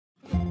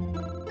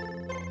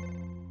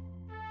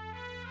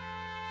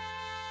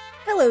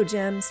Hello,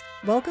 Gems.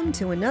 Welcome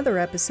to another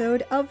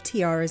episode of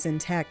Tiaras in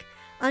Tech.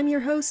 I'm your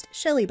host,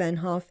 Shelly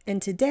Benhoff,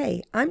 and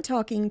today I'm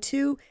talking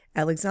to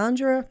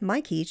Alexandra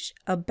Mikich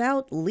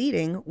about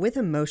leading with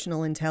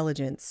emotional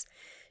intelligence.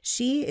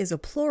 She is a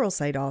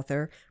Pluralsight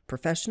author,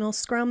 professional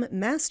Scrum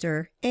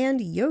master, and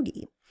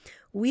yogi.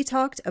 We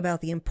talked about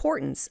the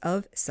importance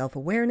of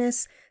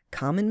self-awareness,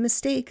 common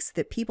mistakes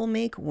that people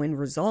make when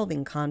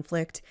resolving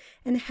conflict,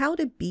 and how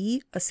to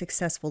be a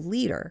successful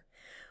leader.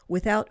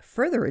 Without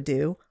further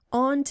ado,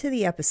 on to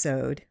the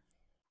episode.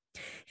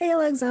 Hey,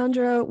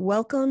 Alexandra,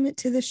 welcome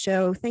to the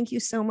show. Thank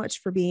you so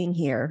much for being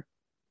here.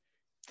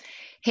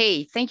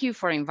 Hey, thank you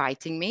for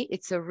inviting me.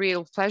 It's a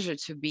real pleasure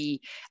to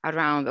be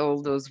around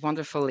all those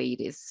wonderful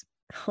ladies.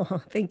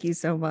 Oh, thank you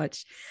so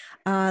much.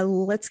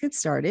 Let's get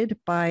started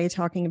by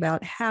talking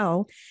about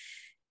how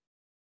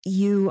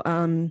you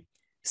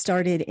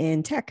started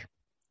in tech.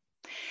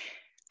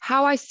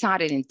 How I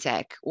started in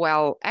tech?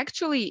 Well,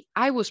 actually,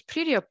 I was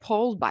pretty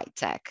appalled by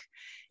tech.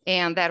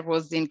 And that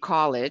was in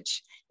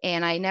college.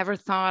 And I never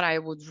thought I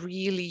would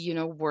really,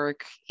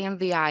 work in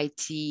the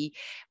IT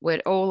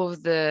with all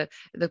of the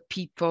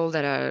people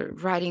that are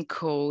writing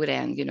code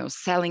and,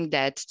 selling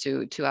that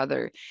to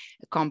other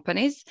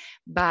companies.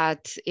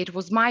 But it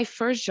was my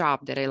first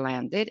job that I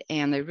landed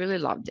and I really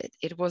loved it.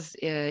 It was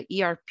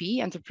ERP,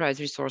 Enterprise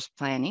Resource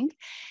Planning.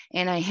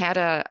 And I had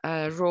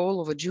a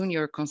role of a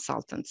junior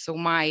consultant. So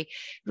my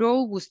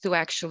role was to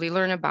actually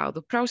learn about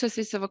the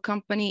processes of a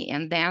company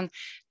and then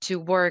to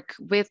work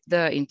with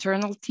the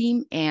internal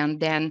team and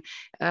then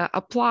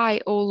apply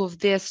all of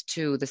this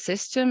to the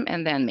system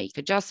and then make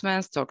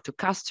adjustments, talk to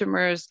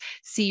customers,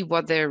 see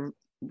what their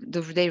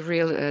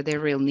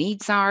real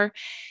needs are.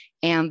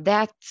 And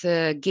that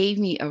gave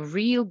me a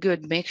real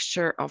good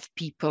mixture of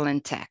people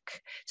and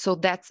tech. So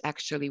that's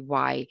actually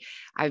why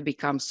I've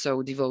become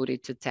so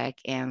devoted to tech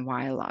and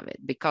why I love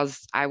it,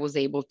 because I was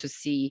able to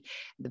see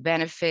the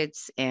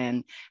benefits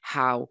and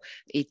how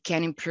it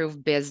can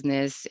improve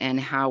business and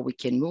how we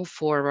can move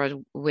forward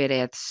with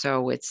it.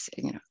 So it's,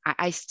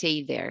 I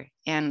stay there.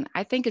 And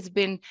I think it's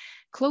been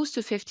close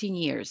to 15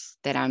 years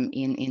that I'm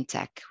in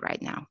tech right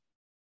now.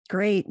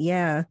 Great.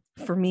 Yeah.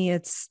 For me,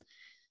 it's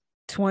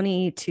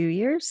 22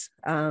 years.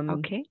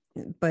 Okay.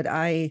 But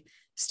I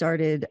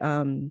started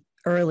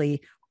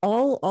early.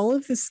 All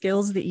of the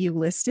skills that you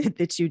listed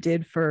that you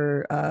did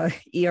for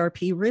ERP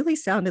really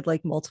sounded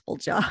like multiple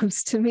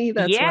jobs to me.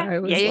 That's why I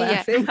was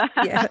laughing.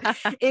 Yeah.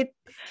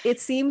 It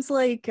seems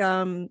like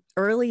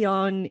early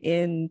on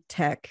in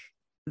tech,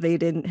 they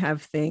didn't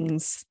have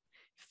things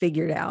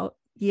figured out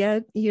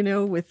yet,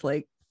 with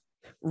like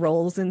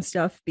roles and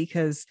stuff,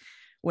 because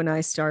when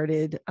I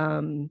started,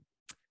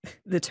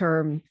 the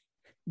term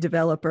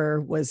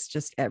developer was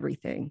just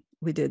everything.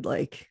 We did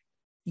like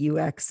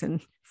UX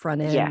and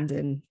front end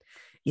and,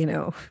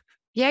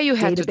 yeah, you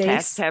had database. to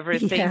test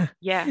everything.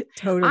 Yeah,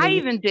 totally. I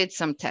even did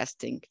some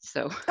testing.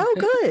 So oh,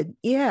 good.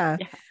 Yeah.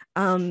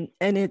 And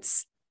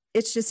it's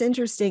just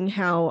interesting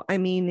how,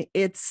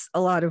 it's a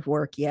lot of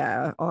work,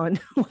 on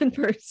one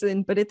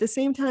person, but at the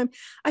same time,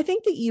 I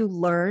think that you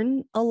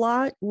learn a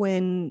lot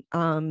when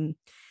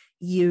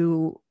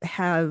you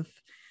have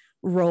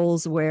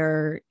roles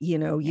where,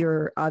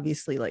 you're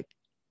obviously like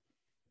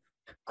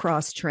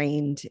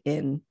cross-trained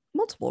in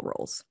multiple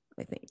roles,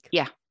 I think.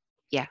 Yeah,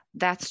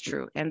 that's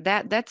true. And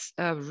that's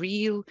a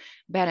real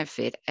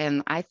benefit.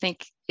 And I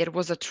think it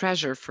was a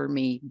treasure for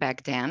me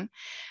back then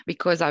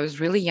because I was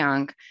really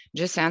young,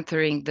 just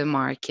entering the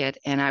market,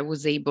 and I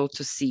was able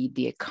to see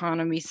the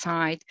economy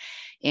side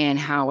and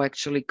how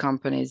actually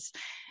companies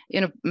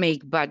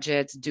make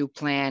budgets, do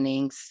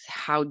plannings,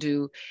 how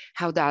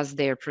does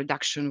their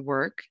production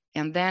work.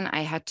 And then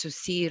I had to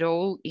see it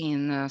all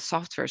in a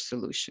software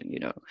solution,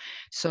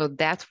 so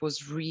that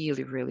was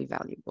really, really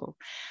valuable.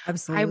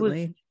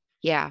 Absolutely.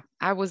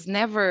 I was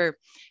never,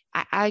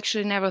 I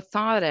actually never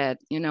thought that,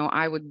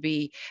 I would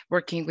be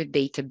working with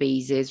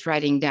databases,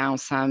 writing down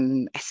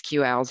some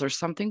SQLs or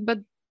something, but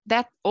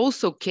that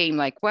also came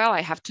like, well,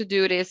 I have to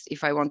do this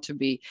if I want to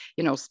be,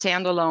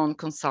 standalone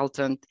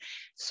consultant.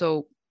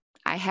 So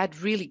I had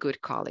really good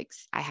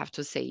colleagues. I have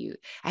to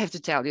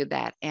tell you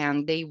that.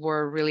 And they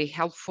were really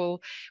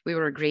helpful. We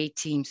were a great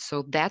team.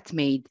 So that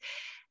made,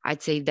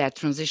 I'd say, that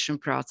transition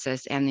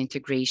process and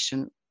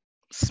integration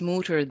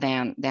smoother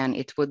than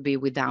it would be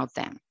without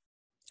them.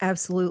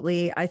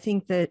 Absolutely. I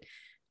think that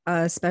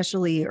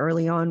especially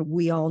early on,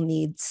 we all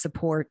need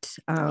support,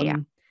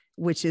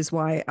 which is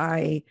why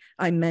I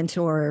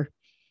mentor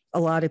a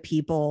lot of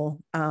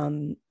people,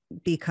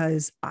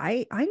 because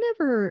I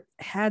never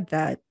had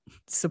that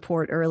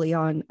support early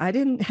on. I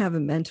didn't have a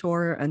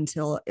mentor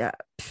until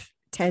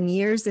 10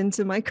 years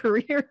into my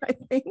career. I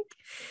think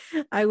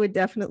I would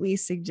definitely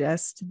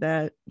suggest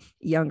that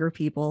younger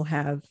people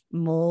have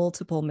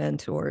multiple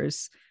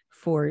mentors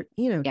for,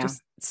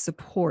 just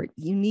support.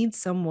 You need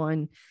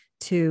someone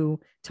to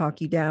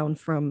talk you down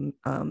from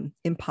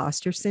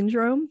imposter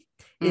syndrome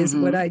is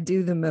what I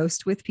do the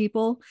most with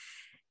people.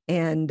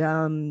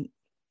 And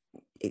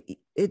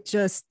it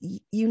just,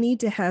 you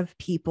need to have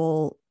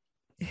people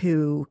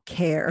who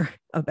care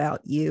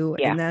about you.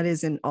 Yeah. And that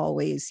isn't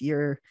always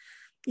your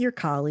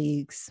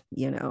colleagues,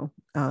 Yeah.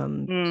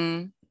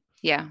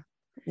 Yeah.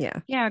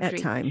 Yeah, At agree.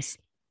 times.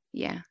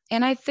 Yeah.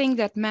 And I think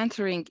that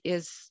mentoring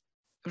is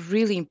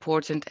really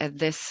important at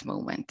this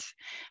moment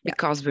Yeah.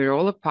 because we're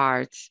all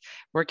apart,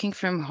 working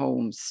from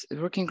homes,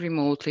 working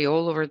remotely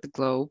all over the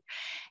globe.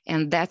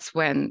 And that's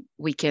when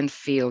we can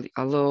feel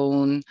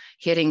alone,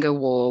 hitting a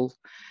wall,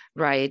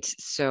 right?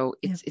 So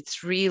Yeah.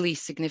 it's really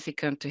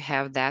significant to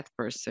have that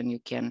person you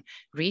can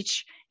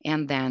reach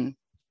and then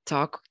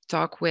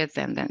talk with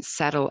and then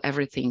settle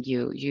everything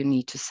you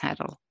need to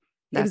settle.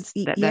 That's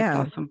Yeah,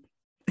 awesome.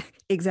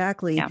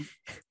 exactly. Yeah.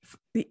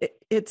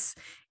 It's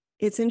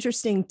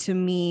interesting to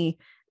me.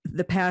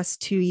 The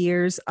past 2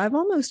 years, I've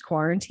almost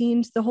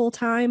quarantined the whole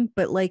time,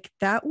 but like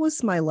that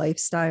was my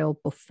lifestyle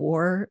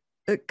before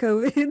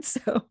COVID.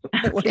 So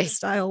my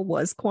lifestyle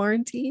was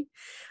quarantine.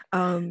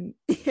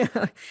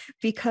 Yeah,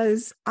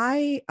 because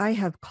I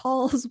have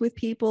calls with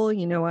people,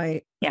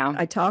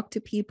 I talk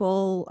to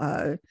people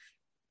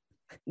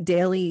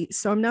daily,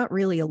 so I'm not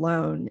really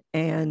alone.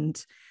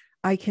 And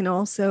I can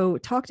also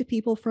talk to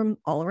people from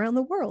all around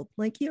the world,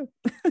 like you.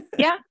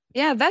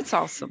 Yeah, that's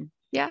awesome.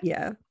 Yeah.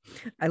 Yeah,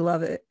 I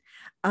love it.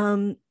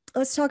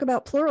 Let's talk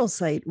about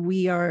Pluralsight.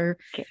 We are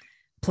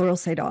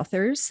Pluralsight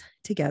authors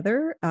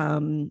together.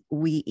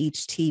 We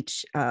each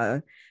teach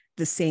the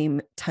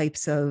same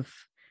types of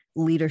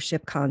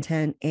leadership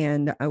content.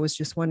 And I was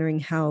just wondering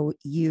how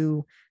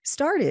you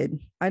started.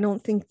 I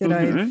don't think that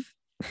I've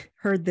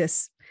heard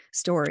this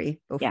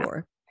story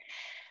before.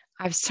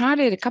 I've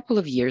started a couple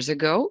of years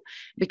ago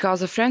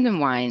because a friend of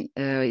mine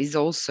is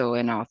also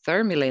an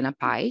author, Milena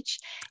Paich,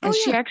 and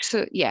she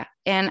actually,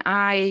 and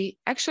I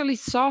actually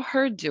saw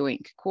her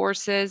doing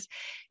courses,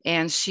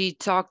 and she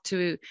talked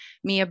to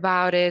me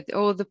about it,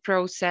 the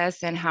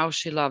process and how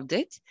she loved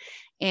it.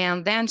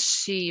 And then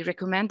she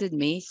recommended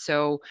me.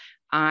 So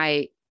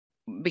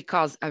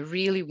because I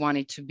really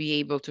wanted to be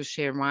able to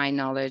share my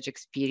knowledge,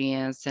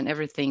 experience, and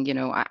everything,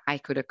 I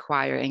could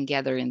acquire and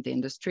gather in the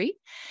industry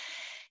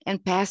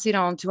and pass it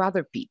on to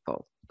other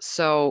people.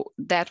 So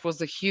that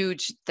was a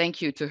huge thank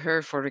you to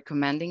her for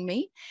recommending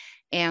me.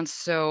 And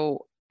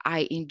so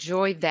I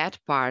enjoyed that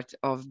part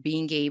of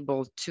being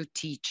able to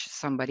teach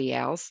somebody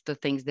else the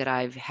things that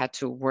I've had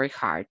to work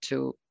hard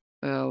to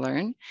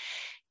learn.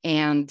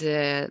 And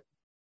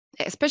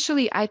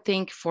especially I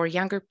think for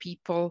younger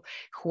people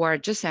who are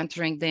just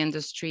entering the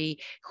industry,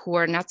 who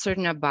are not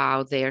certain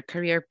about their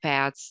career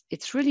paths,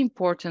 it's really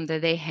important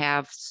that they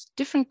have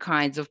different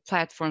kinds of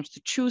platforms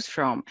to choose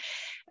from,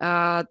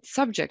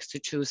 subjects to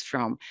choose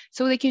from,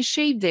 so they can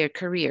shape their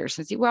careers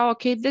and say, well,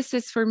 okay, this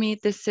is for me,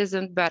 this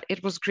isn't, but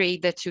it was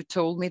great that you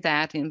told me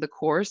that in the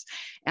course,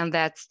 and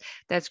that's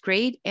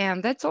great.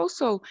 And that's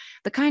also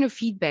the kind of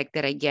feedback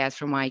that I get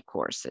from my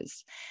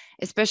courses,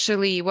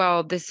 especially,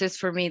 well, this is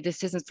for me,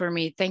 this isn't for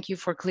me, thank you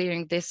for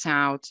clearing this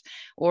out,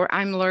 or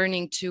I'm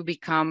learning to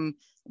become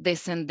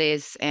this and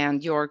this,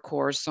 and your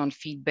course on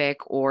feedback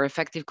or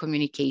effective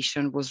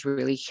communication was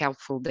really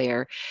helpful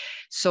there.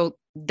 So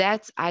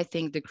that's, I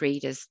think, the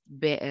greatest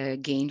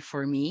gain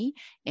for me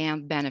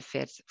and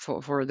benefit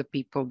for the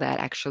people that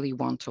actually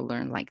want to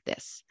learn like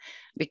this.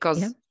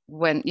 Because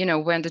when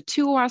the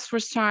two of us were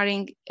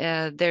starting,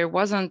 there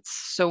wasn't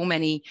so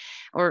many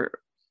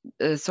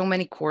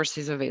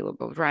courses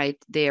available, right?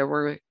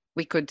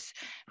 We could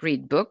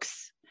read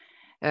books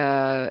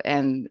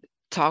and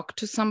talk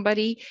to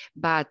somebody,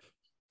 but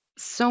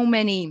so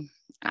many,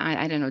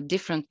 I don't know,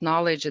 different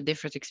knowledge, a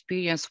different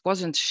experience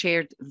wasn't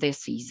shared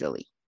this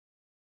easily.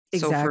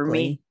 Exactly. So for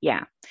me,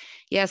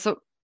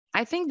 so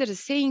I think that the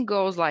saying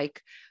goes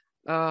like,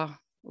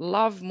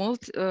 love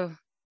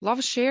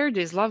shared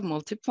is love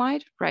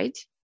multiplied, right?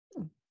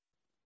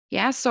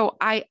 Yeah, so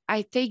I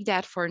take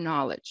that for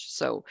knowledge.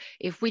 So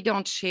if we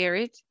don't share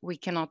it, we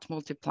cannot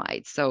multiply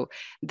it. So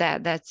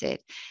that's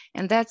it.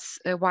 And that's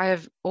why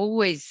I've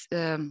always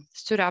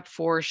stood up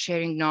for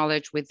sharing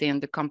knowledge within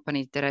the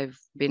companies that I've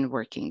been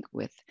working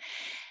with.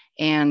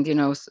 And,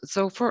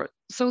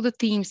 so the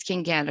teams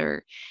can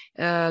gather,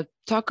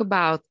 talk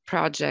about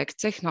projects,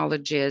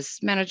 technologies,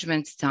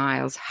 management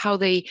styles, how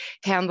they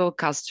handle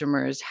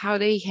customers, how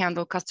they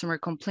handle customer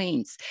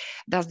complaints.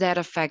 Does that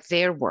affect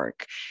their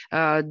work?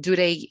 Do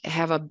they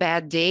have a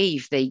bad day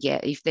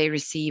if they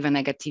receive a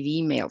negative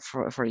email,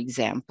 for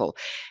example?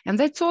 And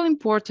that's all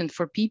important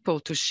for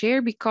people to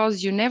share,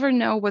 because you never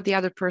know what the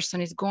other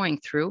person is going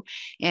through,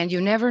 and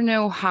you never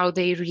know how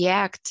they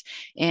react,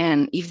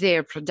 and if they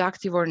are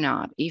productive or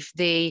not, if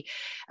they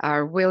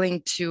are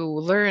willing to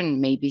learn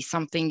maybe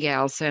something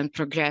else and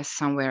progress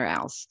somewhere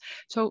else.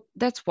 So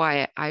that's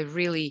why I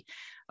really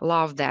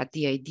love that,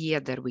 the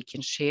idea that we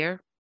can share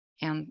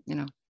and,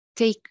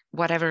 take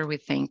whatever we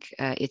think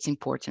it's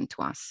important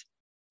to us.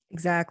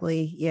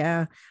 Exactly.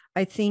 Yeah.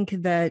 I think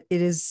that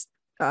it is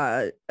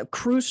a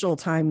crucial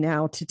time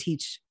now to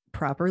teach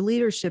proper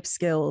leadership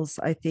skills.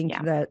 I think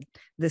that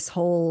this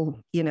whole,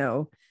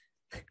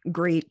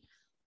 great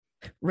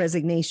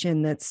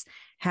resignation that's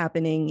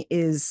happening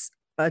is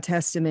a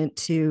testament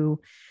to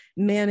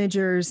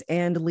managers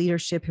and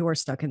leadership who are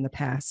stuck in the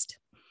past.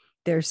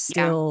 They're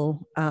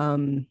still,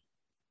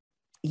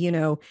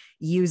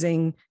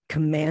 using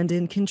command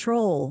and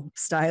control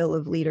style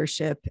of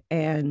leadership.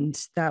 And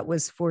that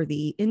was for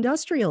the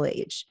industrial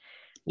age.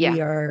 Yeah.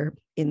 We are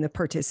in the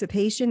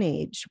participation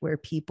age where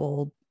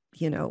people,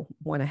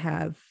 want to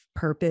have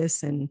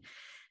purpose and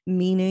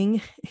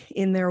meaning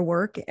in their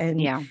work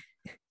and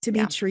to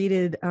be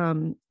treated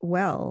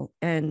well.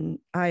 And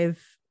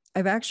I've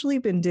actually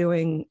been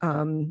doing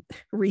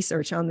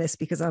research on this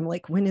because I'm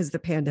like, when is the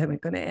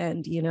pandemic going to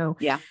end?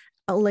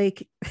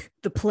 Like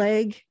the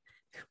plague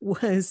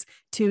was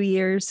 2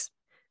 years.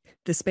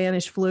 The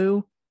Spanish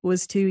flu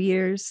was 2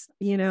 years,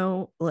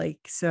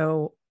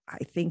 so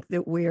I think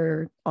that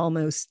we're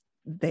almost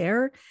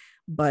there,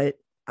 but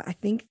I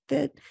think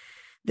that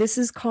this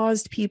has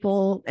caused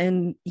people,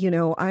 and,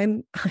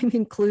 I'm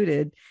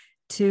included,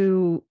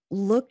 to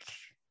look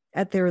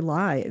at their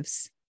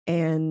lives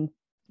and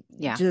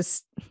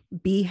just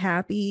be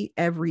happy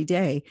every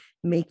day,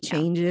 make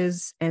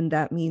changes. And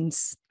that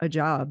means a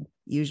job.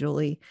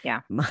 Usually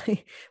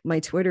my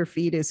Twitter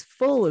feed is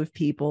full of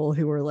people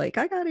who are like,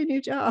 I got a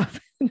new job.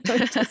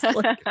 I'm just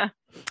like,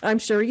 I'm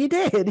sure you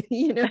did,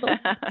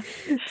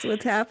 it's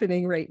what's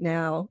happening right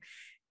now.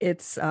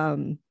 It's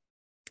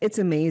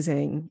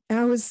amazing.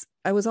 I was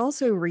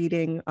also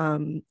reading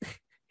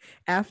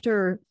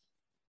after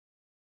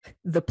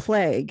the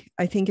plague,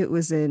 I think it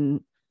was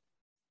in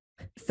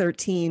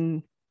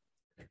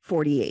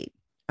 1348,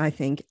 I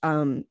think,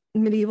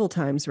 medieval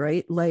times,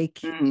 right?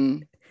 Like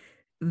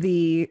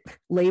the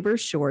labor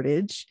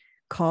shortage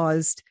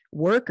caused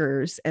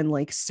workers and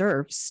like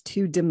serfs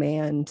to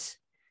demand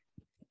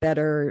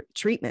better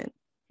treatment.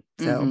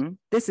 So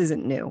this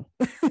isn't new.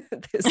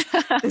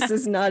 This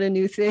is not a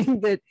new thing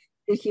that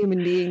the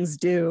human beings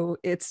do.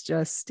 It's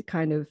just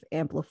kind of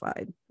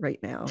amplified right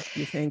now,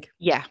 you think?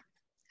 Yeah,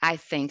 I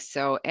think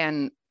so.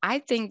 And I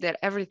think that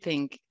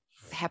everything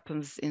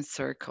happens in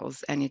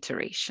circles and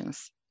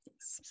iterations.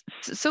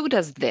 So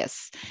does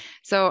this.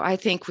 So I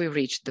think we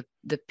reached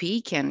the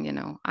peak,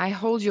 and I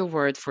hold your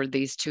word for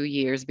these 2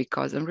 years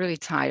because I'm really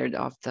tired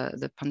of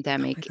the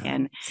pandemic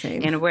and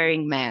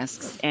wearing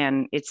masks.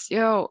 And it's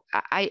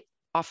I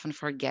often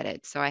forget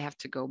it, so I have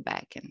to go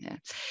back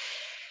and.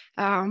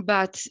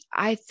 But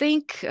I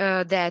think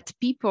that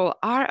people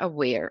are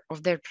aware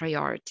of their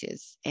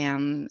priorities,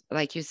 and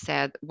like you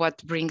said,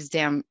 what brings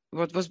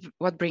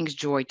brings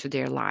joy to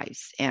their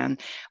lives, and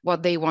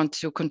what they want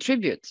to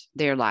contribute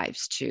their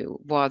lives to.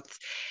 What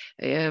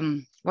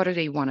do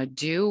they want to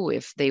do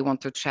if they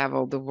want to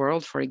travel the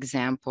world, for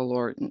example,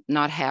 or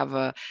not have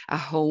a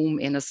home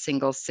in a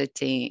single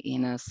city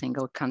in a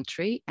single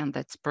country, and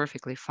that's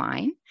perfectly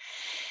fine.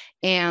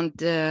 And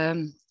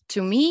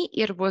to me,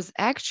 it was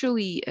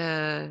actually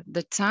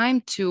the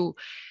time to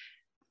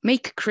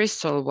make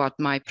crystal what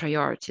my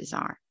priorities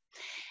are.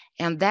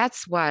 And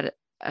that's what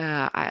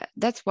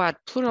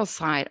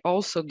Pluralsight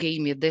also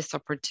gave me this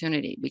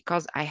opportunity,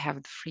 because I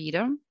have the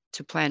freedom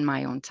to plan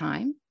my own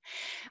time.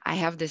 I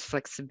have this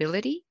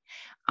flexibility.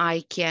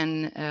 I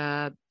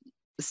can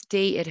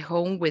stay at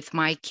home with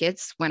my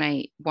kids when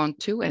I want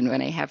to and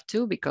when I have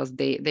to, because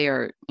they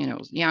are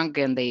young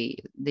and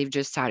they've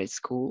just started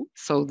school,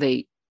 so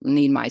they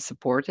need my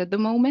support at the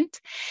moment.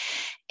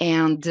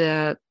 And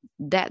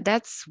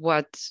that's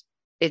what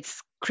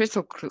it's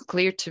crystal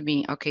clear to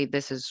me. Okay,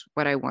 this is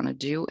what I want to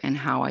do and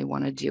how I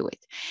want to do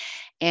it.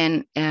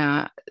 And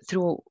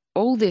through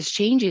all these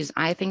changes,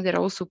 I think that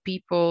also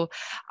people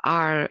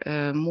are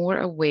more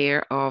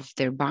aware of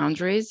their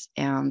boundaries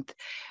and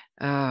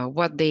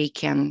what they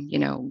can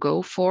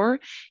go for,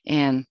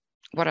 and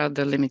what are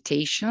the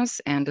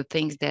limitations and the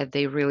things that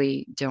they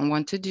really don't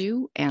want to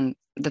do, and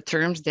the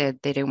terms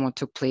that they don't want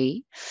to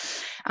play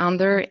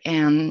under.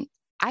 And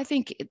I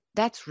think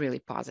that's really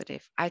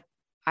positive. I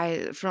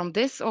from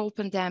this whole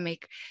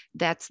pandemic,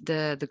 that's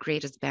the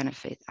greatest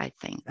benefit, I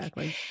think.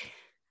 Exactly.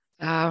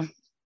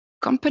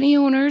 Company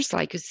owners,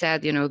 like you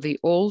said, the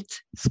old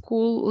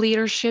school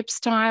leadership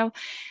style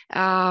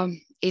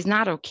is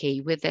not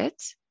okay with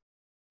it.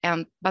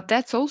 But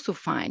that's also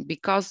fine,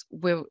 because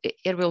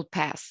it will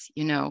pass,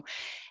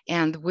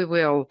 and we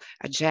will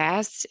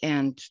adjust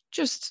and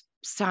just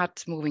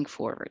start moving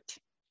forward.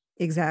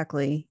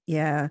 Exactly.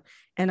 Yeah.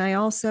 And I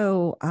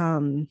also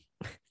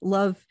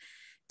love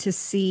to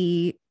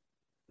see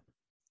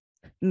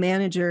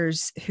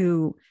managers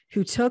who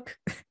took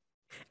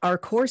our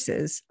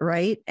courses,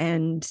 right?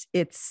 And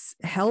it's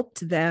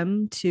helped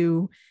them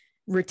to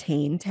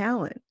retain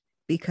talent,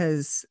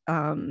 because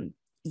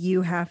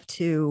you have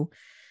to,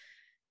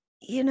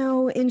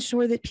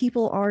 ensure that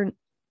people aren't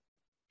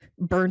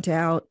burnt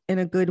out. In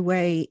a good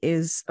way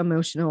is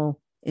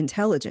emotional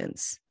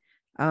intelligence,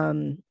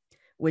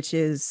 which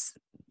is,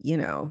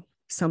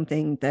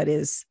 something that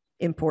is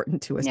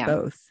important to us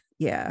both.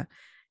 Yeah.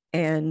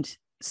 And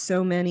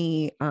so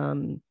many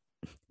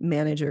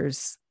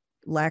managers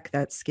lack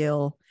that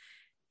skill,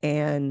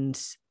 and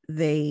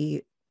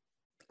they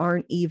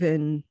aren't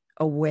even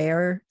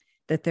aware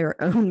that their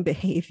own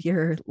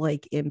behavior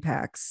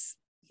impacts,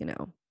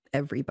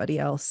 everybody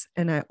else.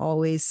 And I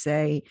always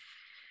say,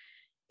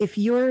 if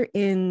you're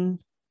in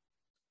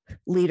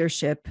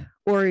leadership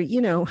or,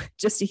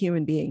 just a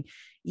human being,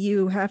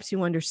 you have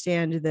to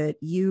understand that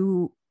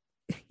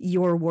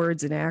your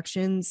words and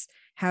actions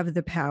have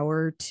the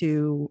power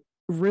to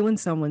ruin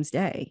someone's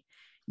day.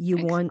 You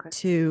want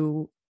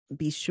to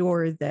be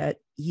sure that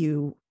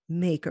you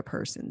make a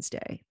person's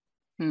day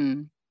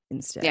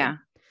instead. Yeah,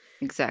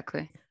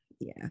 exactly.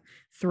 Yeah.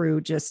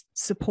 Through just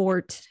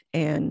support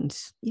and,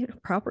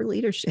 proper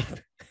leadership.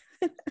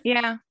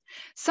 Yeah.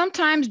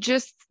 Sometimes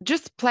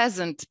just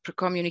pleasant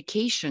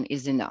communication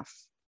is enough.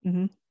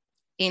 Mm-hmm.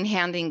 In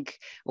handing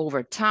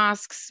over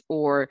tasks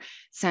or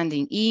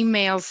sending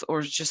emails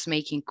or just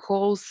making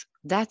calls,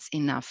 that's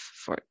enough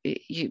for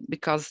you.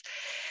 Because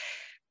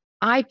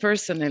I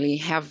personally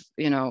have,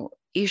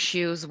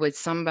 issues with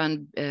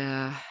someone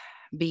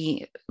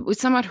with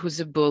someone who's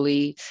a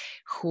bully,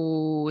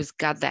 who's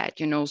got that,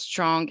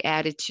 strong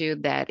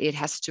attitude that it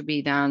has to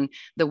be done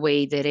the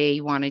way that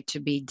they want it to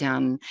be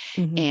done.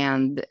 Mm-hmm.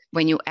 And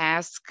when you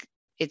ask,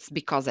 it's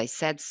because I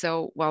said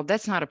so. Well,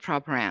 that's not a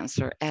proper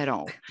answer at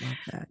all. I love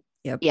that.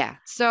 Yep. Yeah.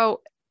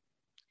 So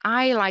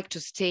I like to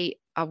stay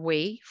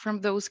away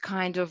from those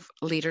kind of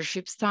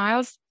leadership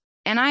styles.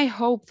 And I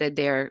hope that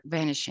they're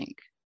vanishing.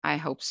 I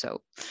hope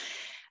so.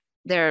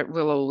 There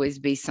will always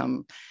be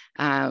some,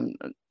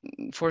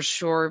 for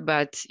sure.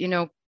 But,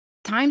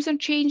 times are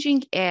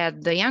changing,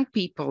 and the young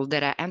people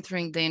that are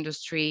entering the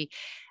industry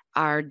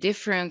are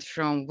different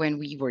from when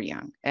we were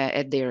young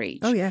at their age.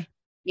 Oh, yeah.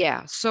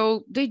 Yeah.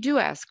 So they do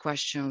ask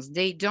questions.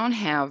 They don't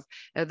have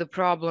the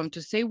problem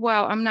to say,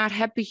 well, I'm not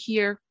happy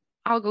here,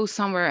 I'll go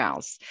somewhere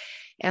else.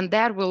 And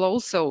that will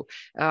also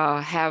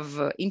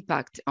have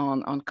impact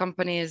on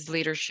companies,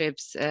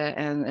 leaderships,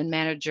 and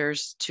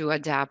managers to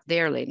adapt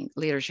their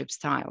leadership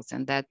styles.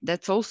 And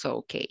that's also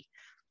okay.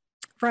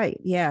 Right.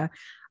 Yeah.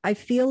 I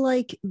feel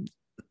like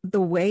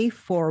the way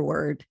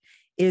forward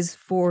is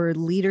for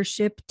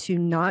leadership to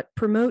not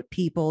promote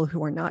people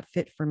who are not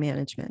fit for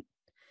management.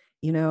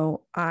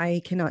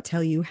 I cannot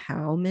tell you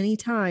how many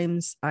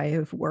times I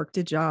have worked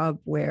a job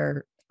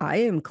where I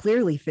am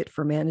clearly fit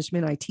for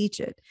management. I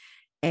teach it.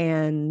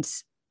 And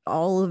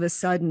all of a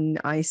sudden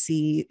I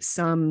see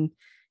some,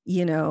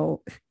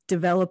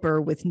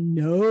 developer with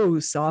no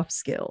soft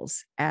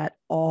skills at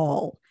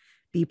all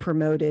be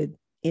promoted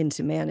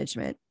into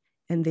management.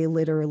 And they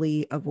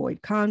literally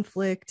avoid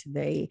conflict.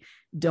 They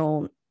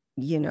don't,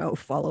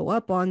 follow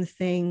up on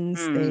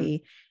things.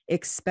 They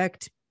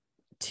expect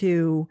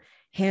to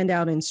hand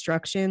out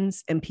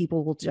instructions and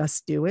people will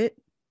just do it.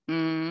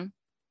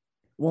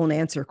 Won't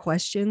answer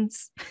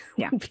questions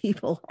when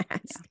people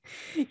ask.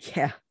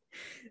 Yeah.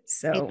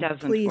 So it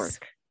doesn't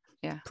work.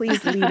 Yeah.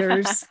 Please,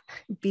 leaders,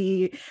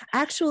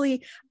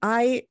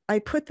 I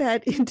put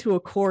that into a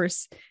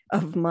course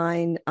of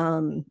mine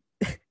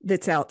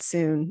that's out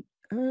soon.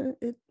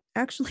 It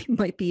actually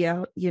might be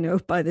out,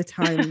 by the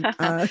time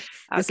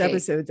this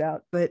episode's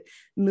out. But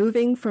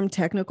moving from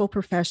technical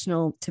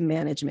professional to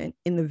management,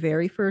 in the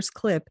very first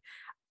clip,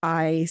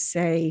 I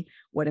say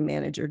what a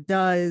manager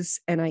does.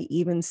 And I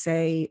even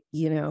say,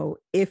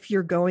 if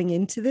you're going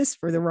into this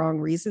for the wrong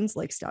reasons,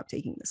 like, stop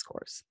taking this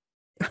course.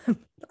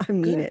 I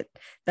mean it.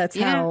 That's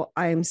how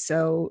I'm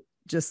so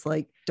just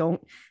like,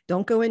 don't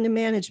go into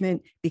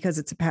management because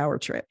it's a power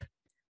trip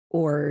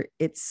or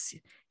it's,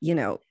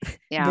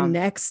 the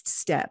next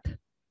step.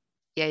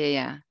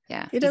 Yeah.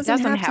 It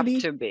doesn't have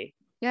to be.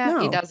 Yeah,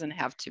 no. It doesn't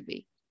have to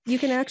be. You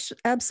can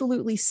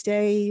absolutely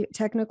stay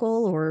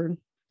technical or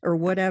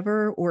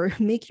whatever, or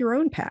make your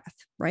own path,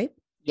 right?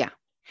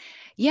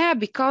 Yeah,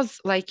 because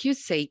like you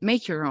say,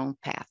 make your own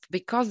path,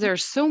 because there are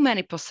so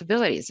many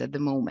possibilities at the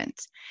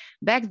moment.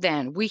 Back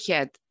then, we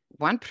had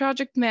one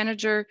project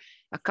manager,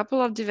 a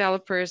couple of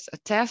developers, a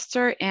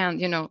tester, and,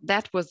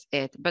 that was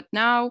it. But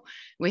now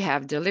we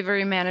have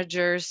delivery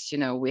managers,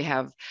 we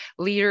have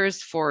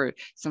leaders for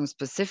some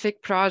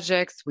specific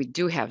projects. We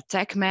do have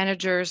tech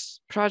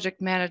managers,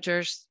 project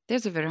managers.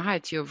 There's a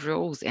variety of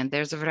roles and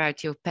there's a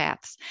variety of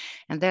paths.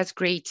 And that's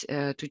great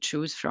to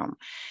choose from.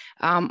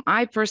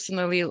 I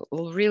personally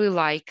really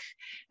like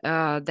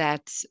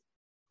that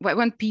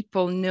when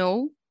people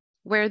know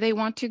where they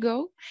want to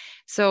go,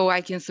 so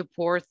I can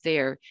support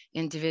their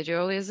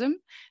individualism.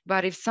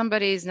 But if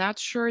somebody is not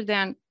sure,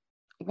 then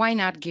why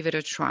not give it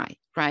a try,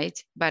 right?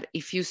 But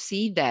if you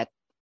see that,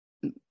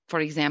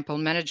 for example,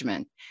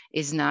 management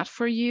is not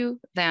for you,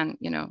 then,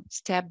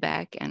 step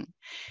back and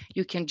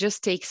you can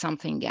just take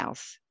something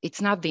else. It's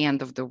not the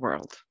end of the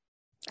world.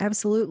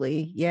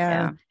 Absolutely.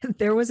 Yeah.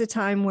 There was a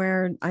time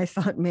where I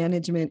thought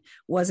management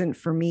wasn't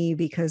for me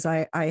because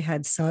I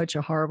had such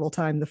a horrible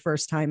time the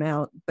first time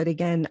out. But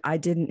again, I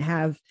didn't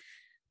have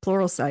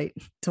Pluralsight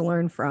to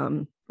learn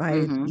from.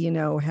 I,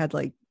 had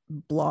like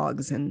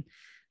blogs and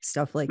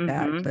stuff like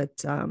that. But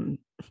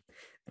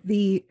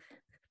the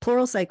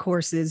Pluralsight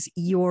courses,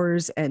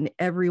 yours and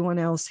everyone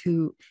else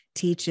who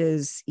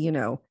teaches,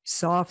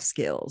 soft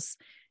skills,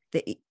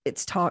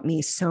 it's taught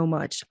me so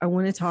much. I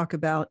want to talk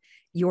about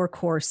your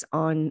course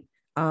on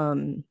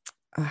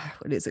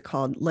what is it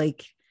called?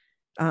 Like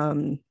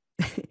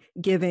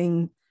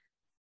giving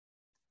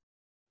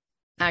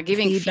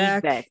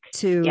feedback.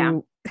 to Yeah.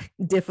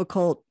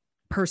 difficult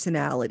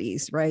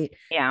personalities, right?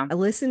 Yeah. I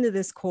listened to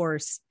this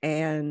course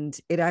and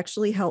it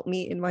actually helped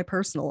me in my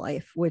personal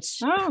life,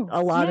 which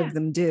a lot of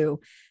them do,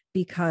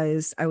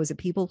 because I was a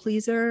people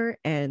pleaser.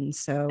 And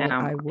so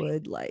I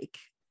would like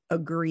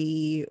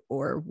agree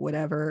or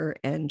whatever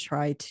and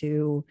try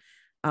to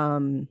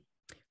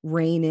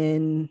rein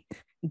in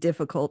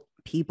difficult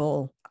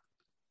people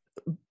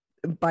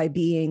by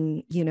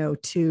being, you know,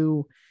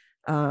 too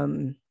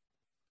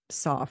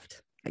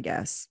soft, I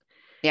guess.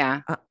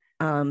 Yeah.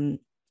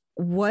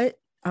 What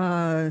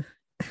how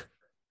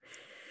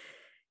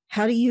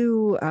do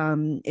you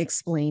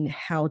explain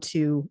how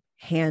to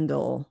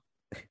handle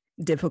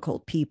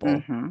difficult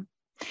people?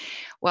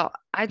 Well,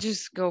 I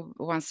just go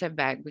one step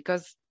back,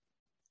 because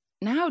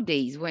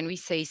nowadays when we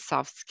say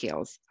soft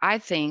skills, I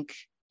think,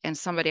 and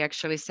somebody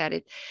actually said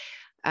it,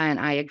 and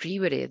I agree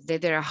with it,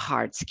 that there are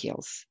hard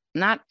skills.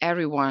 Not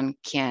everyone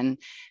can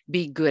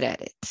be good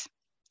at it,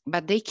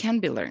 but they can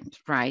be learned,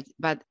 right?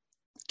 But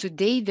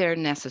today they're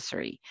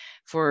necessary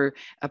for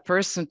a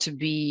person to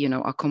be, you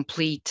know, a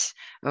complete,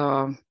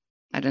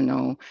 I don't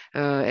know,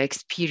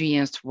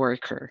 experienced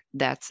worker.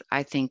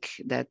 I think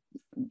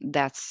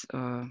that's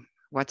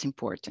what's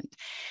important.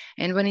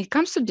 And when it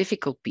comes to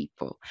difficult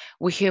people,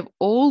 we have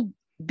all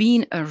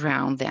been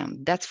around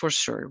them, that's for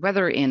sure,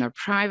 whether in our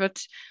private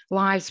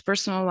lives,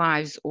 personal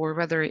lives, or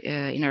whether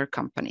in our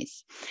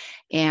companies.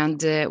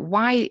 And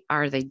why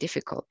are they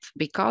difficult?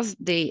 Because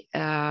they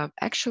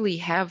actually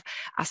have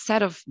a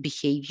set of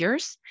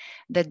behaviors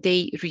that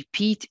they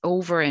repeat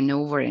over and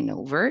over and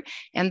over.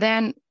 And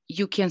then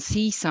you can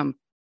see some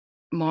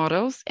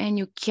models and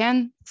you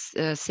can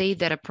say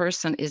that a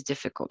person is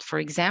difficult. For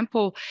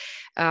example,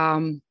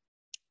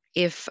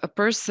 if a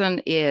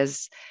person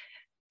is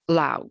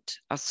loud,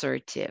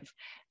 assertive,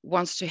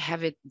 wants to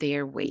have it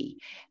their way,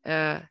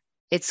 well,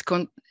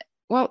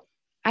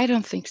 I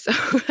don't think so.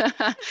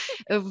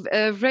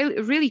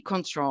 Really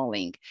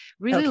controlling,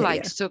 really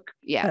likes to,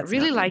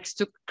 really likes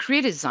to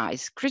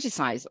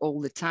criticize all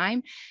the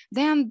time,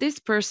 then this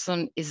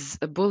person is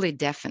a bully,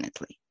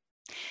 definitely.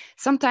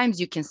 Sometimes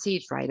you can see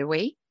it right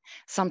away.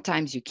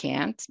 Sometimes you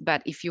can't,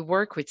 but if you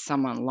work with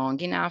someone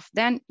long enough,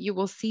 then you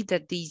will see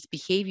that these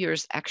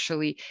behaviors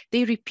actually,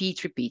 they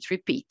repeat.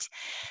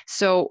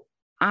 So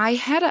I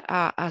had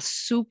a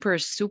super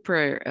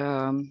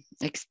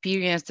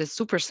experienced, a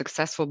super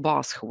successful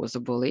boss who was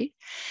a bully.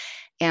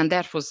 And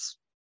that was,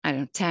 I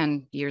don't know,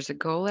 10 years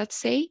ago, let's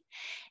say.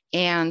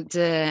 And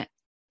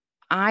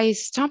I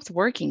stopped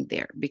working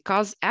there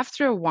because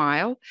after a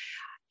while,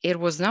 it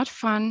was not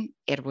fun.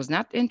 It was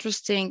not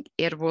interesting.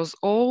 It was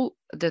all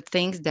the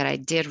things that I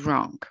did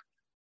wrong.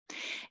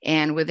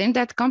 And within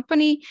that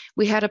company,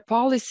 we had a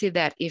policy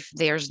that if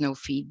there's no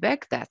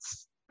feedback,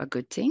 that's a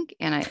good thing.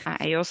 And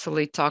I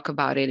also talk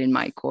about it in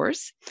my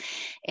course.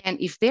 And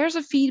if there's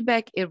a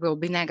feedback, it will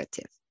be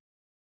negative.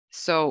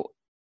 So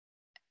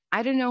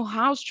I don't know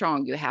how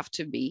strong you have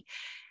to be,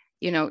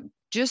 you know,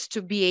 just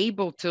to be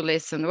able to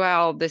listen.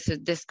 Well,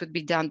 this could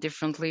be done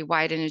differently.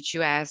 Why didn't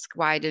you ask?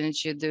 Why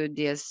didn't you do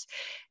this?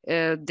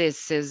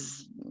 This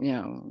is, you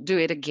know, do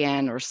it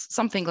again, or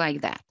something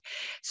like that.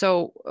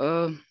 So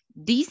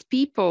these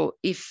people,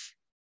 if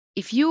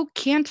you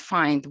can't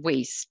find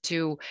ways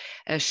to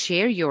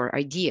share your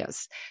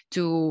ideas,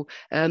 to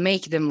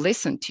make them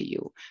listen to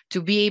you,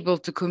 to be able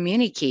to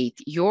communicate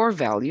your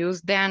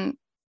values, then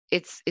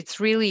it's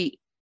really,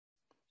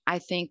 I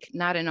think,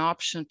 not an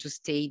option to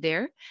stay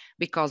there,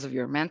 because of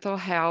your mental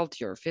health,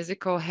 your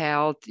physical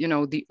health, you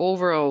know, the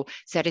overall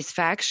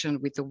satisfaction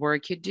with the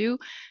work you do,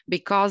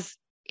 because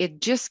it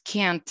just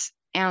can't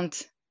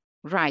end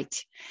right.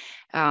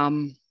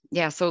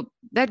 Yeah, so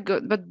that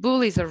good, but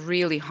bullies are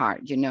really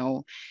hard, you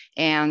know,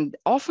 and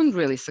often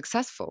really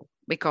successful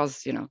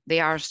because, you know, they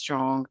are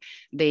strong,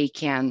 they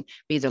can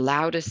be the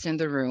loudest in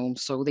the room,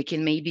 so they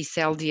can maybe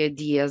sell the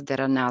ideas that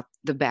are not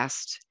the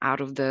best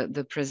out of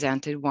the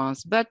presented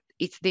ones, but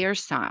it's their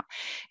style.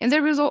 And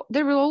there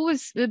will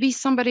always be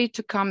somebody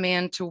to come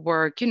in to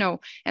work, you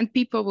know, and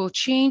people will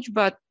change,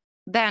 but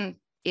then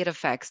it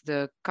affects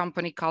the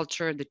company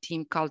culture, the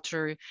team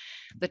culture,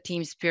 the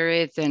team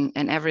spirit,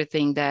 and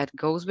everything that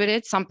goes with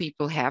it. Some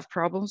people have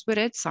problems with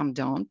it, some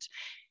don't.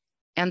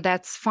 And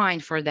that's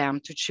fine for them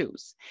to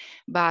choose.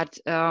 But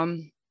a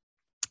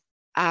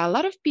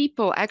lot of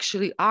people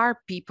actually are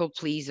people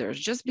pleasers,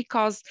 just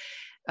because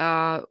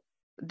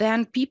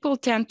then people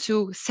tend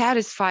to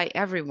satisfy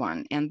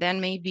everyone and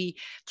then maybe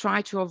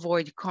try to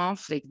avoid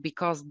conflict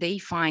because they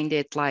find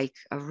it like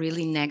a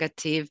really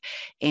negative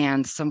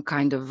and some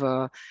kind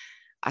of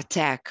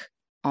attack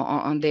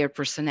on their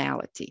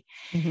personality.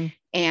 Mm-hmm.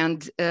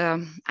 And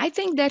I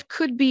think that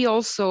could be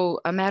also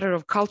a matter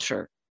of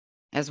culture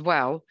as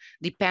well,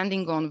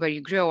 depending on where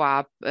you grow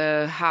up,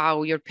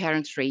 how your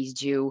parents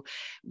raised you,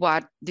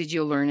 what did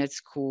you learn at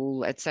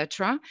school,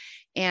 etc.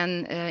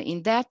 And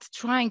in that,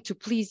 trying to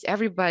please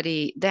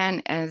everybody,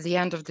 then at the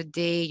end of the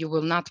day, you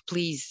will not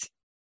please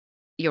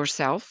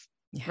yourself,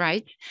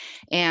 right?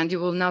 And you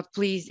will not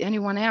please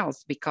anyone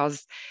else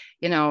because,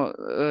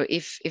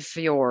 if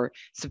your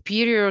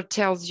superior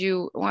tells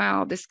you,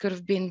 well, this could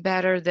have been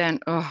better, then,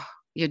 oh,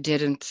 you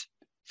didn't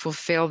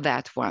fulfill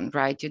that one,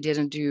 right? You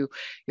didn't do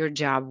your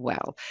job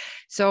well.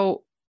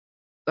 So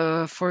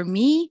for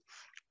me,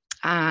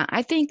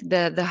 I think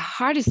the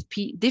hardest,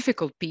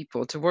 difficult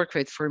people to work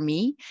with for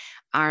me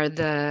are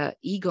the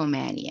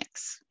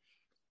egomaniacs.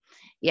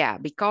 Yeah,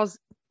 because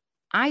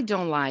I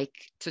don't like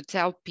to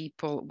tell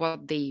people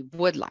what they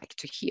would like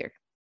to hear,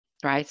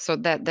 right? So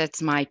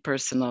that's my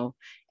personal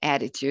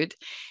attitude.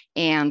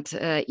 And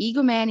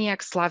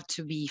egomaniacs love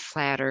to be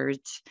flattered,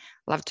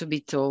 love to be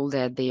told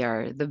that they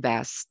are the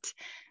best,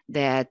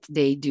 that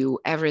they do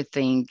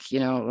everything,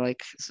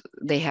 like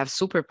they have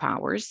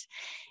superpowers.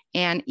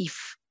 And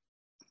if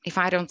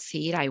I don't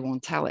see it, I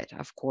won't tell it,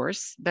 of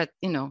course. But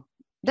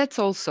that's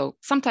also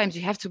sometimes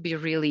you have to be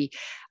really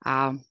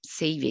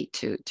savvy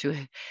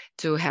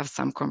to have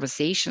some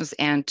conversations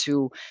and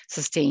to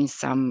sustain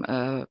some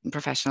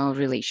professional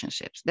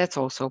relationships. That's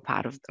also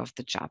part of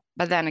the job.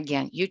 But then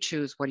again, you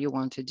choose what you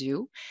want to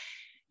do.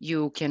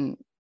 You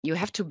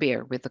have to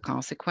bear with the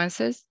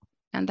consequences,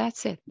 and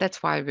that's it.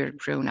 That's why we're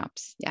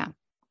grown-ups. Yeah.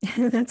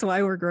 That's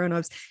why we're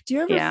grown-ups. Do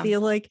you ever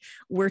feel like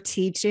we're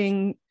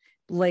teaching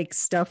like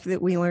stuff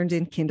that we learned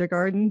in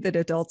kindergarten that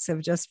adults have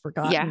just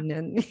forgotten?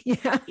 And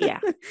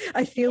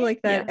I feel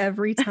like that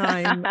every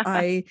time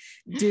I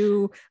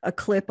do a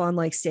clip on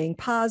like staying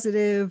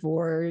positive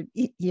or,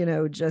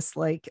 just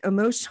like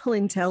emotional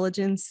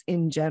intelligence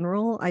in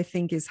general, I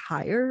think is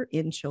higher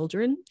in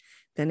children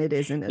than it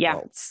is in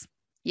adults.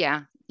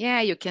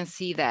 Yeah, you can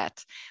see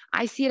that.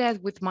 I see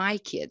that with my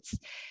kids.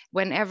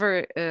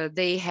 Whenever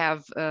they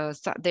have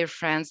their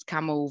friends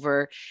come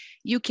over,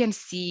 you can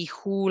see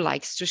who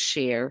likes to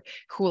share,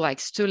 who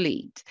likes to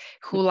lead,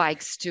 who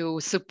likes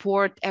to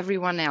support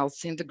everyone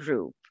else in the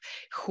group,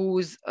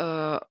 who's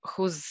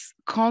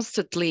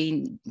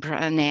constantly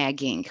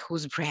nagging,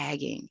 who's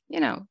bragging.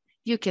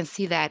 You can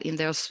see that in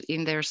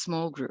their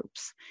small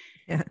groups.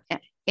 Yeah.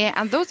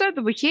 And those are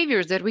the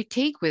behaviors that we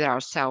take with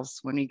ourselves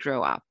when we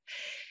grow up.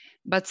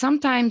 But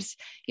sometimes,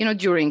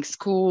 during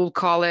school,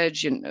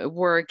 college, and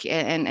work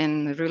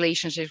and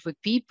relationships with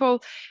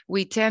people,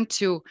 we tend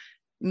to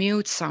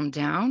mute some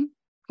down,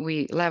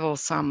 we level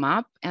some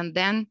up. And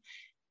then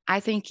I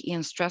think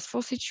in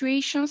stressful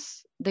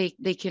situations, they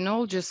can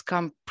all just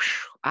come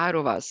out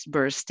of us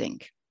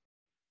bursting.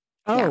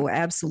 Oh,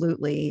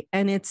 absolutely.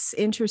 And it's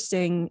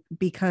interesting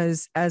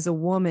because as a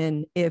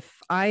woman, if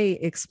I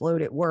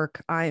explode at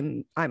work,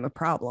 I'm a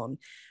problem.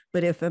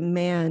 But if a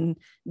man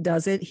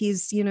does it,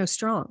 he's,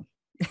 strong.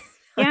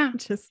 Yeah.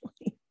 Just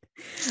like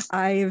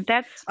I've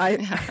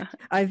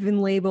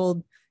been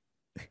labeled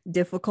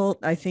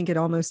difficult, I think, at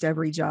almost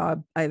every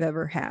job I've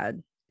ever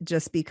had,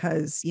 just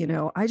because,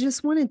 I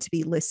just wanted to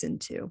be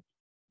listened to.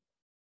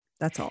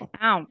 That's all.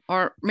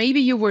 Or maybe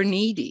you were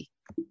needy.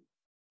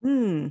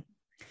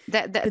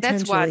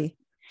 That's what.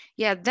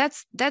 Yeah,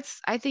 that's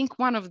I think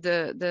one of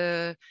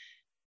the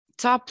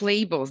top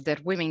labels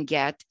that women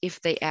get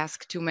if they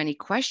ask too many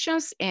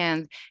questions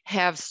and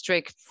have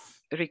strict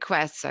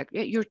requests, like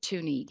you're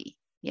too needy.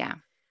 Yeah.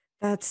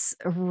 That's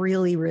a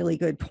really, really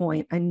good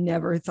point. I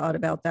never thought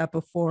about that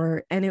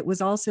before. And it was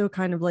also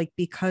kind of like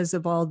because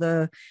of all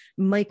the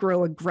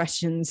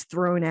microaggressions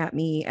thrown at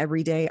me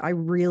every day, I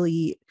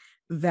really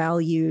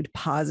valued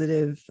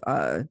positive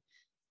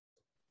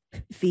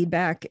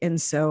feedback.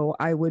 And so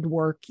I would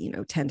work,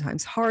 10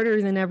 times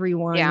harder than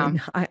everyone. Yeah.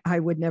 And I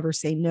would never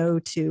say no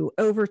to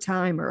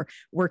overtime or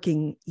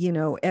working,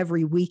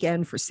 every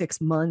weekend for 6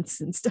 months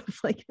and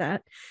stuff like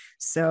that.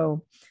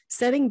 So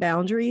setting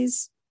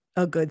boundaries,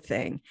 a good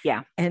thing.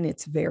 Yeah. And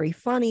it's very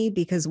funny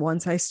because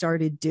once I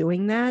started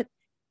doing that,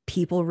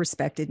 people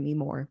respected me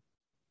more.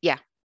 Yeah.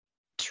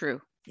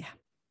 True. Yeah.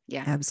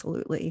 Yeah.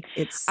 Absolutely.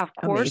 It's of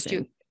course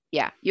amazing.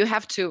 You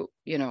have to,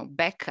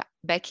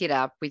 back it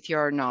up with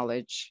your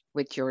knowledge,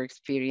 with your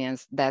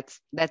experience.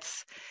 That's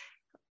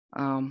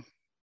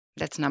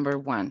number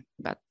one,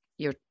 but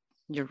you're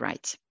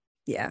right.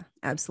 Yeah,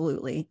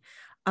 absolutely.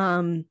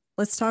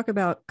 Let's talk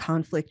about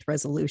conflict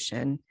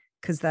resolution,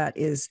 because that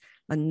is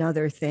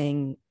another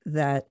thing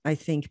that I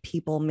think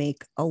people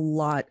make a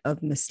lot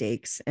of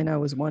mistakes. And I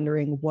was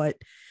wondering what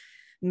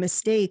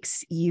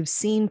mistakes you've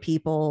seen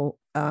people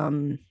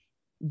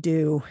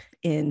do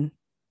in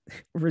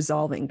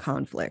resolving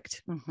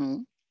conflict. Mm-hmm.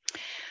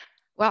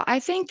 Well, I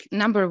think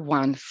number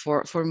one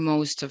for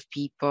most of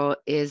people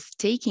is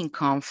taking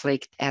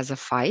conflict as a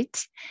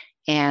fight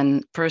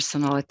and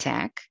personal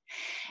attack.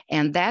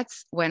 And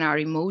that's when our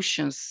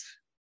emotions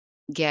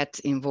get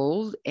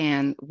involved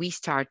and we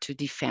start to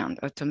defend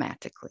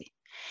automatically.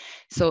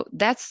 So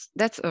that's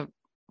a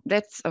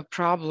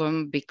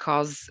problem,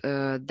 because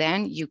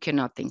then you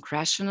cannot think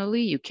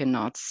rationally, you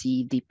cannot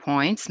see the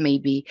points.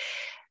 Maybe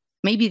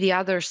the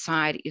other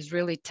side is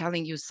really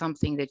telling you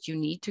something that you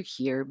need to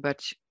hear,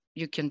 but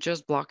you can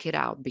just block it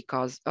out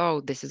because, oh,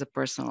 this is a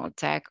personal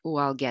attack. Oh,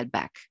 I'll get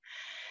back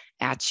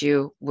at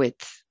you with,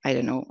 I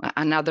don't know,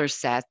 another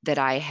set that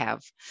I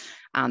have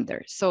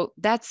under. So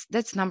that's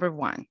number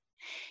one.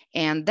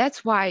 And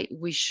that's why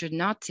we should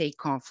not take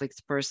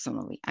conflicts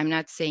personally. I'm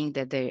not saying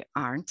that they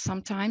aren't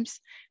sometimes,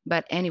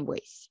 but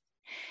anyways.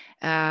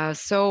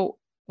 So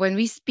when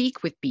we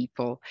speak with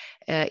people,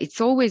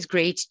 it's always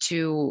great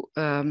to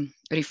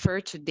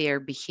refer to their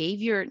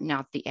behavior,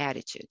 not the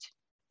attitude.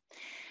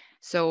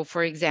 So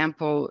for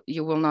example,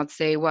 you will not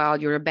say, well,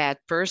 you're a bad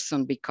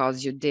person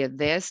because you did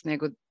this,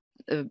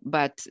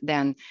 but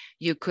then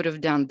you could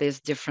have done this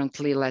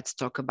differently. Let's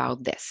talk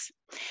about this.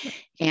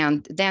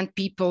 And then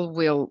people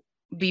will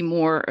be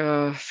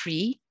more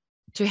free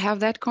to have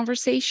that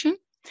conversation.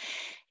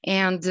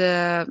 And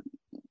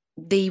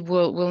they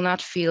will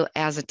not feel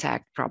as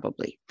attacked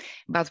probably.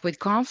 But with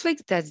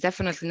conflict, that's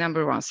definitely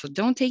number one. So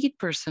don't take it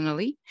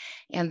personally,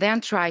 and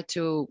then try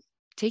to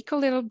take a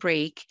little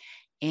break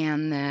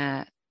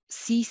and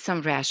see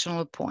some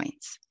rational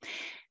points.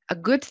 A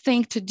good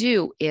thing to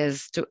do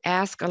is to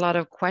ask a lot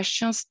of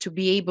questions to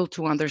be able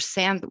to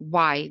understand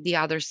why the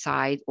other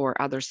side or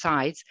other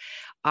sides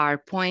are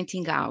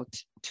pointing out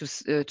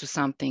to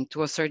something,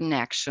 to a certain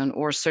action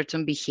or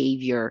certain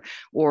behavior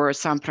or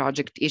some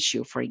project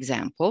issue, for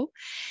example.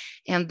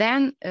 And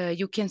then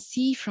you can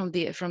see from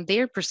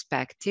their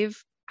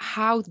perspective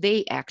how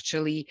they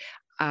actually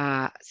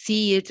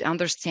see it,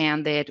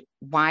 understand it,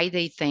 why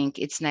they think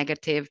it's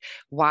negative,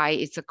 why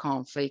it's a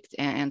conflict,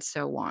 and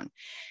so on.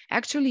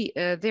 Actually,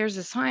 there's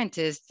a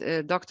scientist,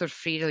 Dr.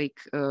 Friedrich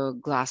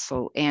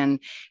Glassel, and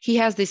he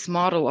has this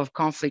model of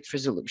conflict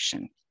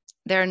resolution.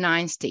 There are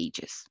 9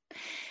 stages.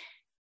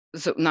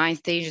 So 9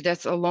 stages,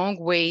 that's a long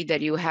way that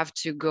you have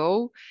to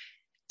go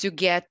to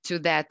get to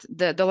that.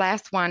 The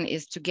last one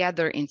is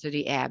together into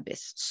the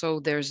abyss. So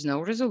there's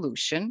no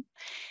resolution.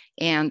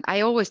 And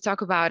I always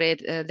talk about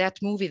it, that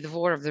movie, The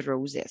War of the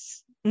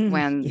Roses,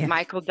 when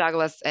Michael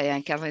Douglas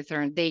and Kathleen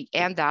Turner, they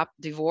end up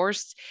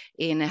divorced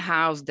in a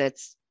house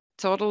that's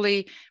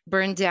totally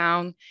burned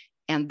down,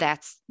 and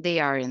they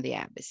are in the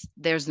abyss.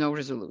 There's no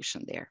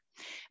resolution there.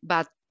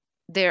 But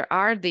there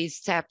are these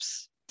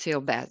steps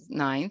till that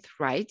 9th,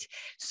 right?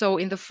 So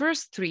in the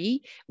first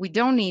 3, we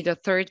don't need a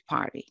third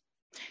party.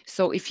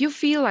 So if you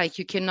feel like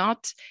you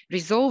cannot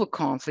resolve a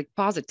conflict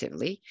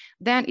positively,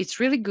 then it's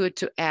really good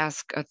to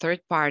ask a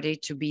third party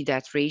to be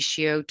that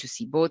ratio, to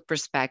see both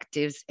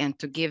perspectives and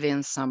to give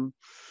in some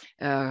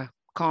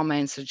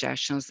comments,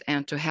 suggestions,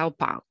 and to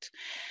help out.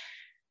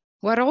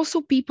 What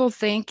also people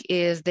think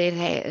is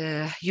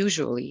that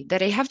usually that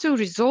they have to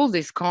resolve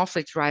this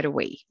conflict right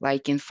away,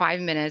 like in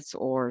 5 minutes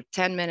or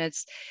 10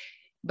 minutes,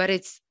 but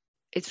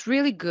it's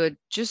really good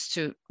just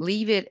to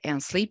leave it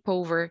and sleep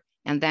over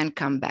and then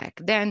come back.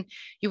 Then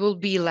you will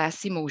be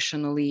less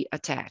emotionally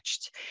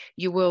attached.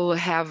 You will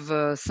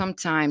have some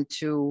time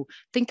to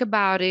think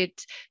about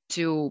it,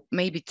 to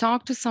maybe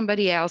talk to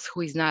somebody else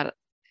who is not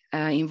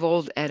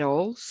involved at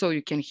all, so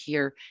you can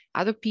hear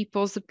other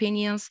people's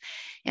opinions,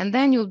 and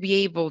then you'll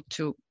be able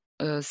to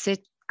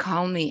sit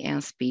calmly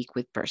and speak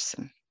with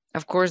person.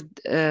 Of course,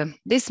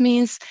 this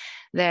means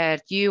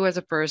that you as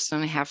a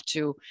person have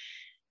to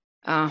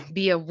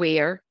be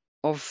aware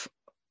of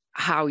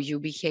how you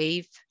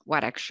behave,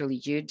 what actually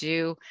you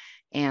do.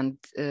 And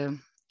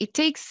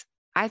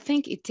I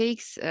think it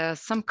takes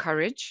some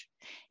courage,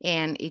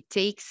 and it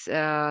takes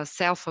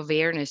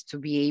self-awareness to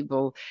be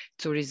able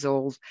to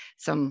resolve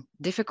some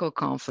difficult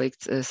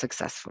conflicts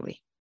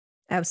successfully.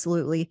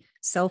 Absolutely.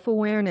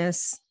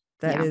 Self-awareness.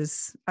 That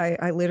is,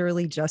 I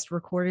literally just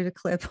recorded a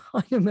clip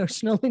on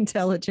emotional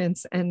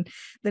intelligence. And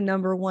the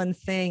number one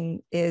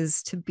thing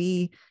is to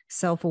be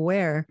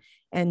self-aware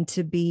and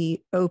to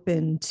be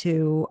open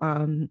to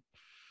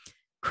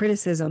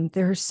criticism.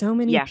 There are so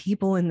many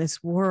people in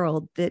this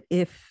world that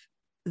if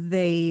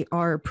they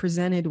are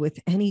presented with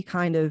any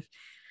kind of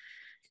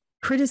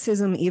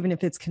criticism, even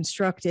if it's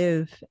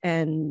constructive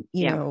and,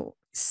 you know,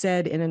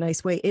 said in a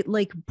nice way, it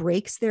like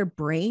breaks their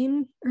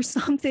brain or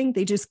something.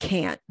 They just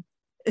can't.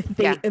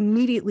 They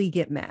immediately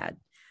get mad.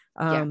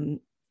 And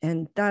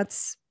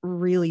that's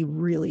really,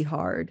 really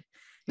hard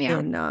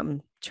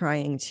in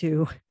trying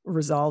to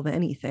resolve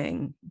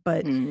anything.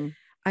 But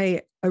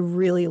I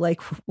really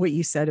like what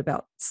you said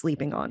about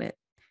sleeping on it.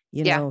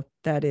 You know,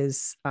 that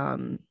is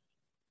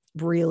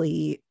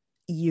really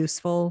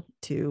useful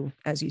to,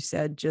 as you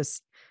said,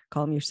 just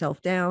calm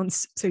yourself down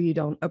so you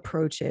don't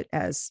approach it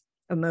as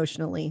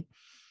emotionally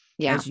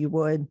as you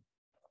would.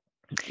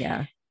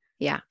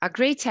 A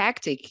great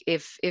tactic,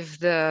 if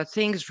the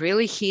things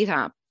really heat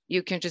up,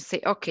 you can just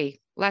say, okay,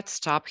 let's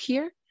stop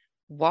here,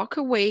 walk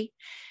away,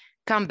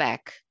 come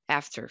back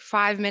after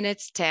 5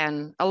 minutes,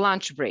 10, a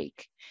lunch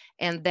break,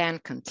 and then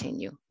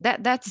continue.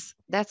 That's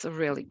a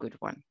really good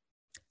one.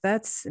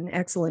 That's an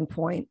excellent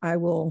point. I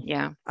will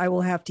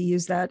have to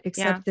use that,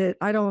 except that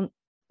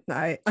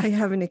I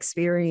haven't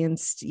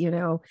experienced, you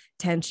know,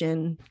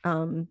 tension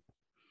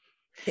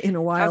in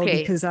a while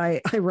because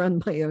I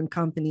run my own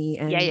company,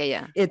 and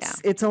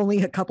it's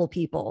only a couple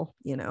people,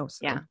 you know.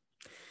 So,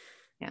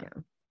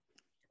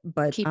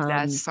 but keep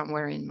that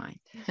somewhere in mind.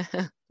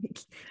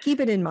 Keep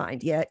it in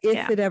mind.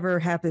 If it ever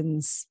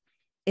happens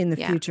in the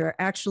future,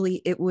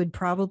 actually it would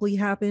probably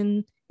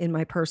happen in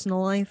my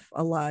personal life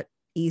a lot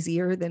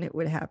easier than it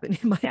would happen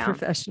in my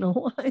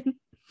professional one.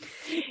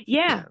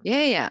 Yeah.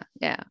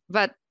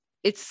 But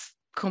it's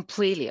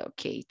completely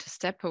okay to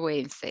step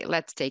away and say,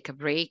 let's take a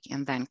break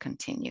and then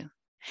continue.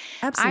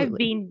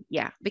 Absolutely.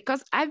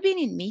 Because I've been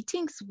in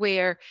meetings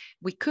where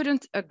we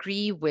couldn't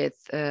agree with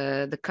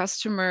the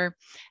customer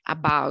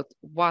about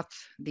what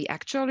the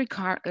actual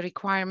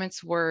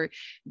requirements were,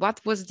 what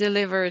was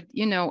delivered,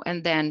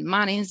 and then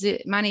money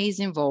is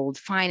involved,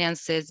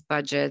 finances,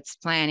 budgets,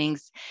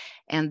 plannings,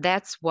 and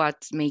that's what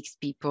makes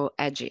people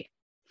edgy.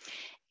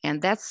 And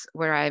that's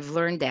where I've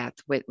learned that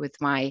with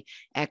my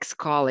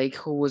ex-colleague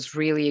who was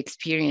really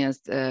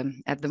experienced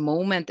at the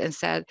moment and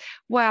said,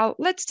 well,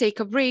 let's take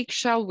a break,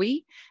 shall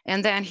we?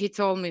 And then he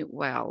told me,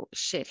 well,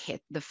 shit hit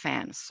the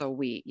fan. So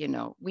we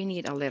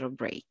need a little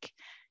break.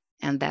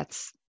 And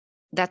that's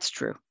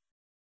true.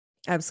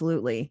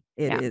 Absolutely.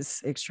 It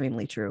is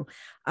extremely true.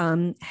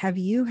 Have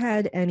you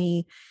had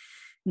any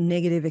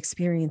negative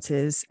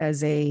experiences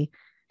as a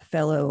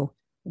fellow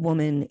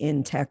woman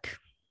in tech?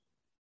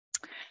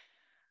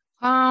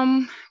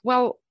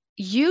 Well,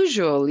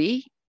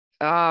 usually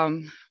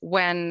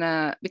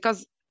when,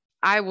 because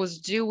I was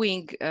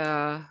doing,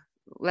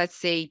 let's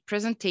say,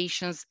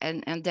 presentations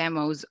and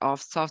demos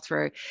of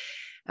software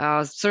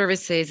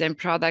services and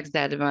products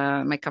that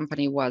my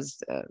company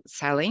was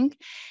selling.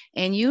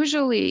 And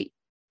usually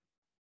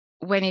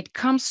when it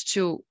comes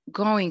to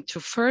going to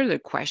further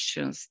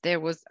questions, there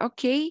was,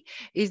 okay,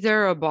 is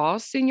there a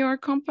boss in your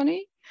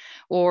company?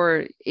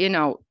 Or,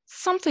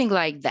 something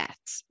like that.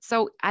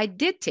 So I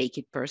did take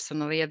it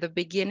personally at the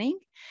beginning,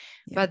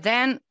 but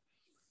then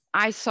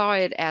I saw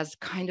it as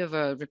kind of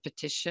a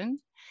repetition.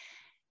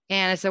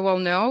 And I said, well,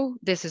 no,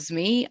 this is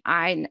me.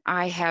 I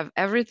have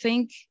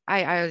everything.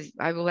 I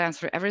will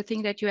answer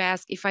everything that you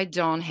ask. If I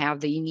don't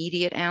have the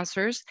immediate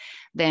answers,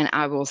 then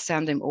I will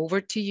send them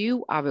over to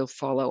you. I will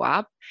follow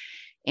up.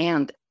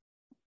 And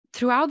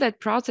throughout that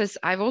process,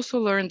 I've also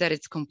learned that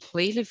it's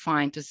completely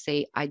fine to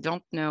say, I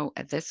don't know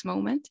at this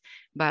moment,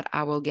 but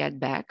I will get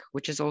back,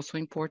 which is also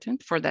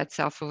important for that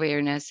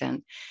self-awareness.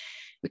 And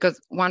because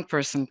one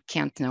person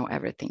can't know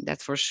everything,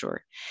 that's for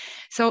sure.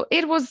 So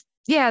it was,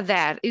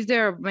 that. Is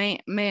there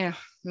a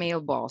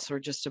male boss or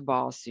just a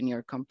boss in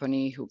your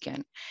company who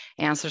can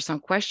answer some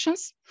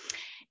questions?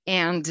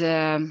 And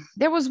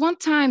there was one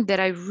time that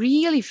I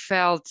really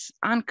felt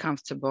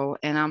uncomfortable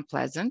and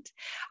unpleasant.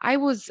 I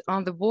was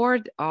on the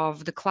board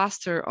of the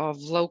cluster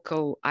of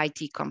local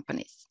IT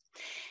companies.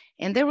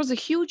 And there was a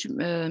huge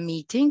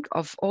meeting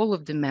of all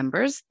of the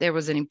members. There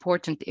was an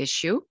important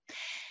issue.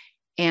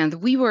 And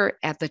we were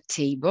at the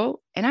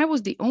table, and I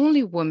was the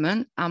only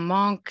woman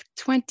among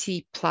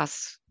 20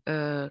 plus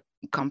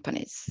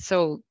companies.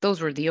 So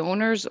those were the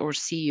owners or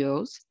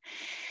CEOs.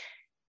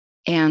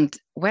 And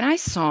when I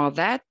saw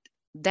that,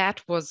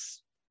 that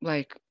was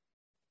like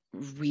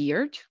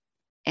weird,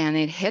 and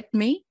it hit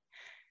me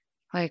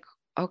like,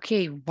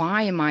 okay,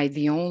 why am I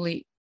the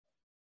only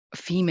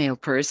female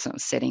person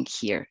sitting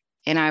here?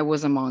 And I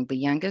was among the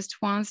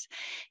youngest ones,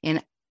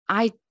 and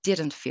I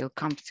didn't feel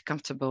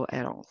comfortable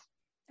at all.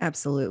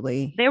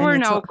 Absolutely. There were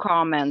no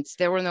comments,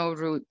 there were no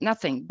rude,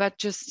 nothing, but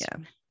just,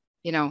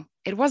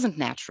 it wasn't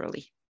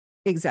naturally.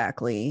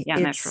 Exactly.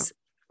 It's natural.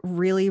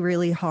 Really,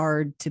 really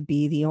hard to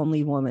be the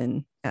only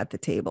woman at the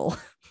table.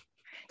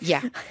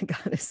 Yeah. I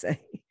gotta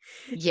say.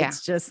 Yeah.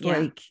 It's just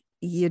like,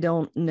 you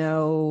don't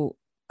know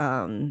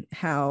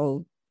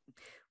how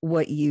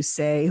what you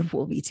say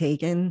will be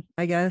taken,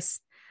 I guess.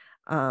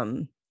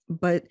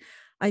 But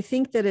I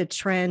think that a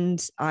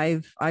trend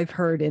I've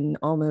heard in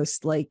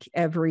almost like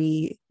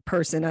every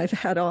person I've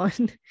had on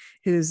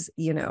who's,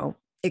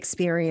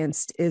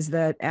 experienced is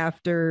that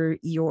after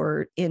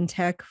you're in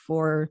tech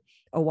for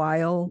a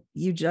while,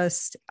 you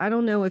just, I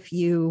don't know if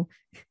you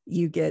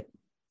get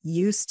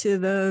used to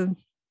the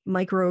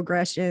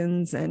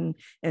microaggressions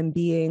and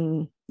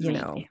being,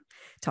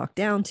 talked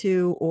down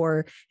to,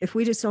 or if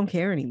we just don't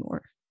care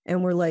anymore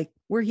and we're like,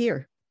 we're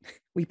here,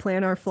 we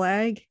plant our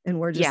flag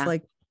and we're just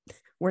like,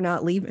 we're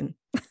not leaving.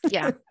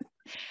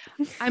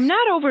 I'm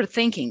not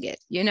overthinking it,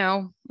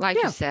 like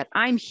you said,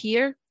 I'm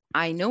here,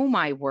 I know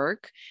my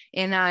work,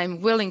 and I'm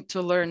willing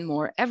to learn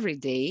more every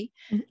day.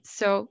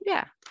 So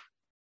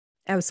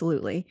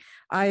absolutely.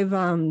 I've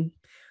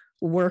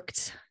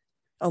worked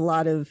a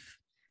lot of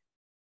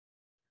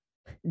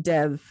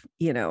dev,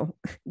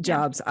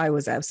 jobs. I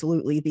was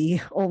absolutely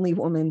the only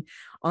woman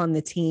on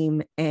the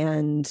team,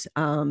 and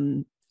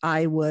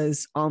I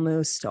was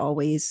almost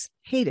always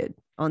hated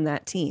on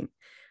that team,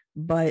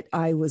 but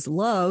I was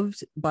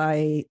loved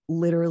by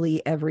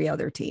literally every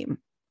other team,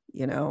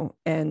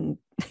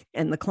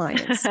 and the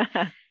clients.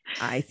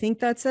 I think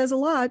that says a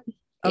lot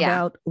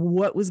about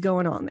what was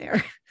going on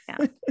there.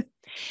 But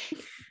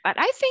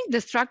I think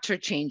the structure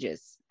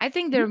changes. I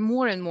think there are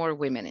more and more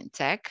women in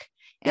tech,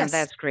 and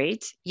that's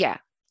great.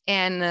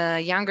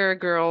 And younger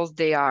girls,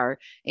 they are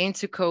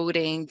into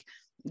coding.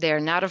 They're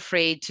not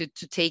afraid to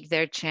take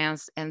their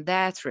chance, and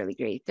that's really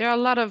great. There are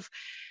a lot of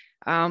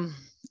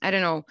I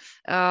don't know,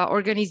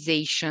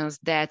 organizations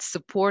that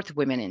support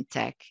women in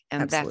tech,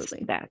 and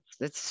Absolutely.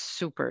 that's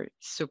super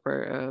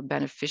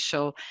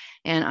beneficial,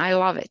 and I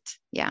love it.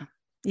 Yeah.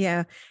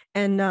 Yeah.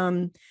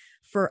 And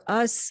for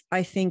us,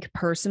 I think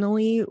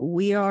personally,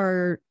 we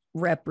are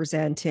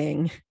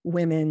representing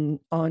women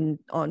on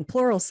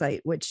Pluralsight,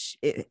 which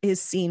is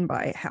seen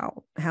by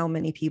how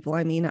many people.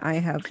 I mean, I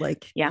have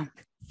like Yeah.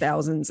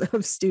 thousands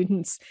of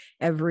students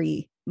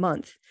every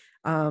month.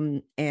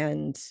 And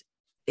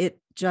it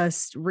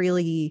just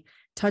really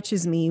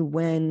touches me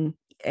when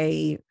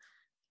a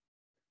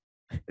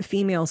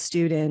female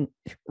student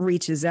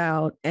reaches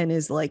out and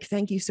is like,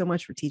 thank you so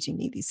much for teaching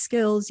me these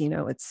skills, you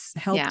know, it's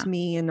helped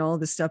me and all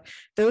this stuff.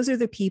 Those are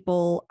the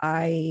people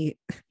I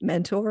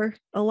mentor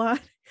a lot,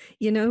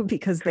 you know,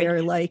 because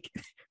they're like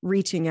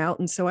reaching out.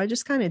 And so I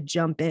just kind of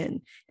jump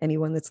in.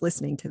 Anyone that's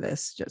listening to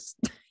this, just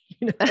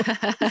you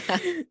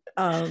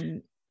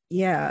know,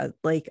 yeah,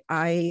 like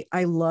I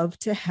love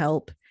to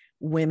help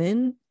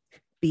women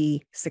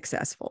be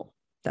successful.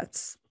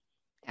 That's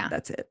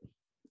it.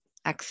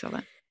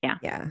 Excellent. Yeah.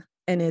 Yeah.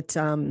 And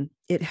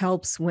it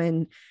helps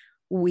when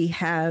we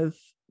have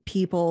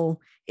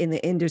people in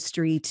the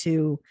industry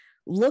to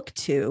look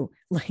to,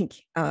 like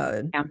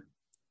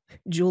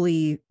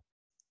Julie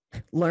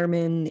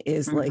Lerman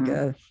is like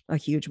a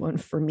huge one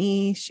for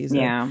me. She's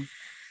a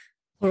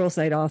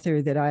Pluralsight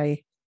author that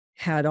I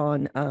had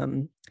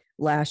on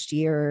last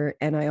year.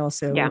 And I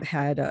also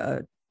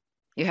had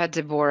you had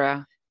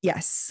Deborah.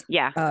 Yes.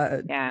 Yeah.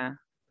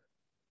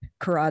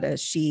 Kurata.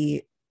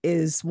 She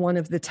is one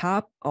of the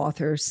top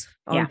authors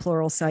on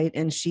Pluralsight,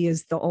 and she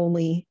is the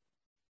only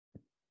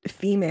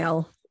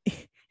female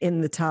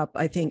in the top,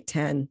 I think,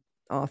 10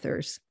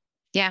 authors.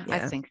 Yeah,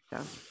 I think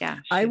so. Yeah.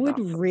 I would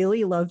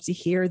really love to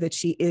hear that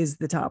she is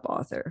the top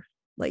author,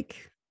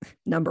 like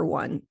number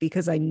one,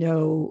 because I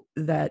know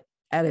that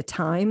at a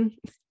time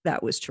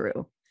that was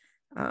true.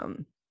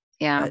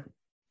 But,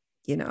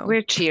 you know,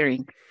 we're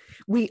cheering.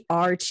 We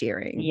are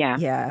cheering.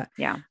 Yeah.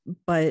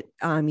 But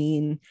I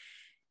mean,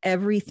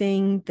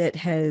 everything that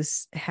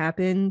has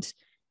happened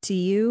to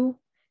you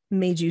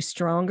made you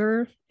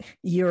stronger.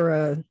 You're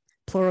a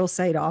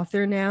Pluralsight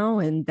author now,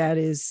 and that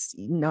is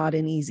not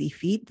an easy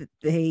feat.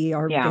 They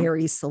are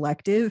very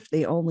selective.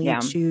 They only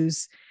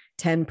choose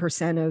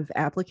 10% of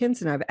applicants,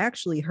 and I've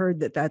actually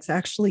heard that that's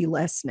actually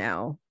less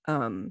now.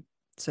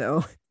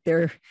 So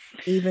they're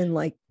even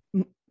like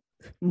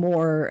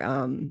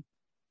more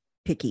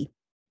picky.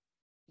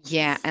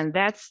 Yeah, and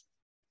that's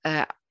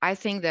I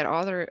think that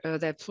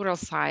that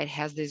Pluralsight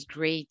has this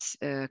great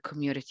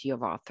community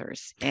of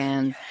authors,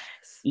 and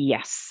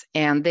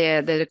and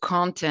the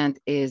content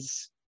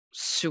is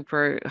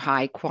super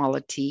high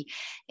quality,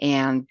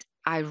 and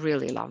I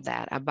really love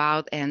that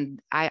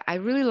and I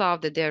really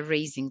love that they're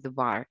raising the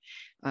bar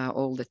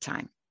all the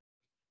time.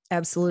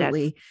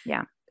 Absolutely.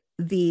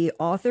 The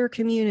author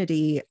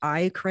community,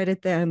 I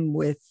credit them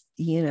with,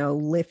 you know,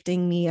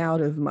 lifting me out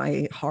of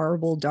my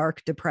horrible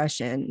dark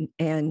depression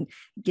and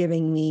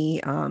giving me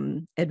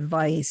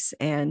advice.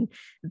 And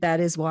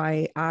that is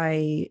why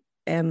I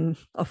am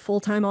a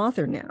full-time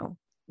author now,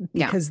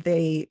 because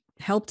they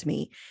helped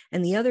me.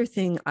 And the other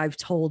thing I've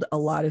told a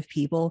lot of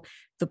people,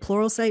 the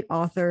Pluralsight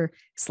author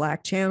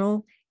Slack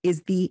channel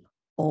is the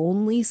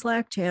only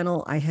Slack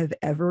channel I have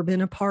ever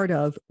been a part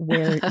of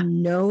where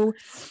no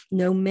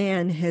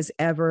man has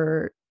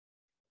ever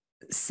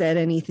said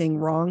anything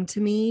wrong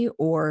to me,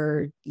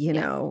 or, you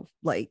know,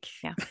 like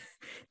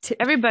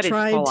everybody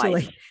tried to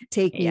like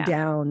take me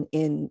down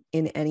in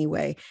any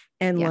way.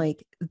 And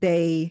like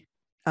they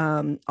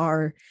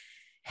are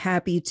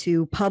happy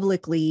to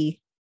publicly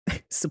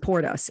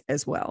support us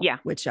as well,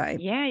 which I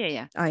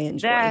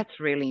enjoy. That's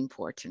really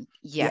important.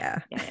 Yeah.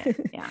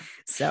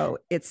 So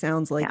it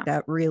sounds like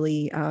that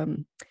really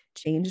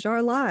changed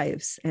our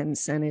lives and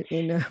sent it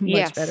in a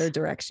much better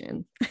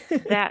direction.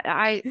 That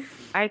I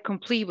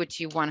complete with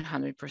you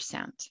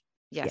 100%.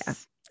 Yes. Yeah,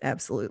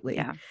 absolutely.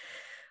 Yeah.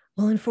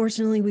 Well,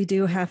 unfortunately, we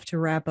do have to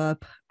wrap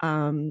up.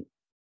 And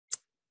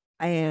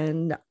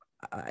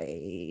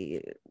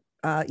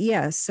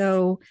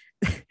so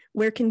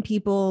where can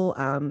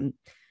people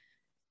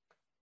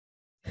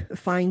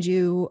find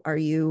you? Are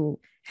you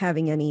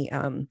having any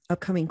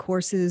upcoming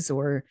courses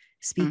or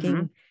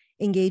speaking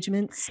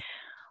engagements?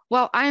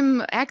 Well,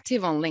 I'm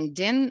active on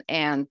LinkedIn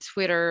and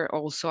Twitter.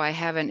 Also, I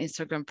have an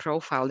Instagram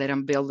profile that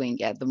I'm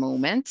building at the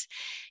moment.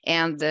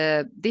 And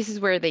this is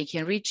where they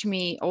can reach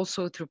me,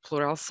 also through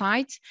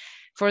Pluralsight.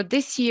 For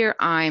this year,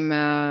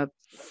 I'm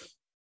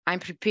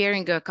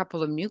preparing a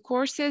couple of new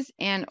courses,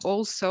 and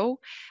also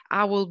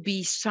I will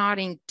be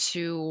starting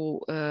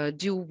to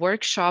do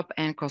workshop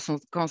and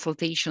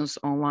consultations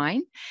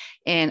online.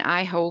 And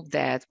I hope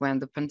that when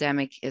the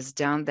pandemic is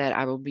done, that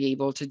I will be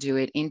able to do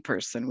it in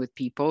person with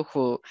people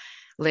who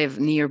live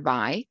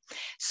nearby.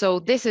 So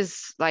this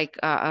is like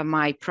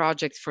my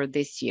project for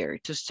this year,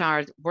 to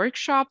start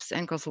workshops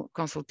and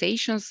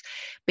consultations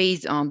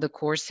based on the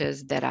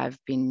courses that I've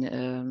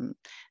been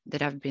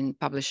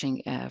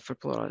publishing for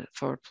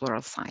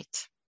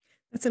Pluralsight.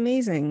 That's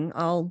amazing.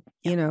 I'll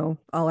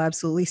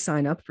absolutely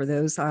sign up for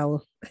those.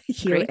 I'll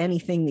hear Great.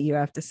 anything that you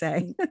have to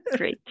say.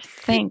 Great.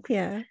 Thanks.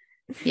 Yeah.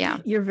 Yeah.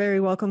 You're very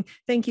welcome.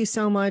 Thank you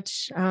so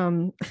much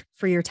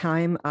for your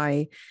time.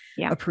 I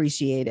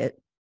appreciate it.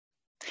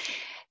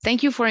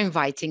 Thank you for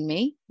inviting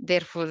me.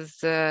 It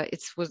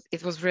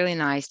was really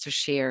nice to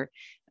share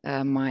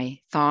my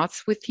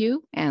thoughts with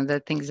you and the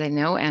things I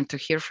know, and to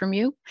hear from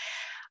you.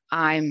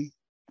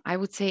 I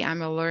would say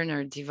I'm a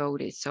learner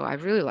devoted, so I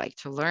really like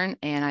to learn,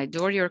 and I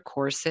adore your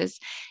courses.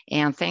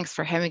 And thanks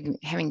for having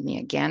me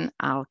again.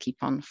 I'll keep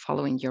on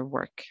following your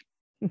work.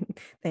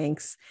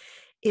 Thanks.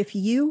 If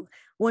you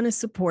want to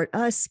support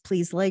us,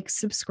 please like,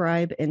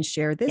 subscribe, and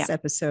share this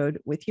episode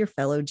with your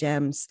fellow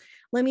gems.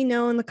 Let me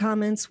know in the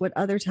comments what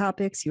other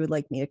topics you would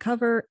like me to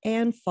cover,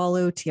 and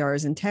follow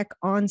Tiaras in Tech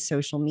on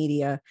social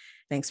media.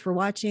 Thanks for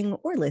watching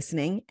or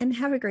listening, and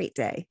have a great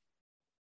day.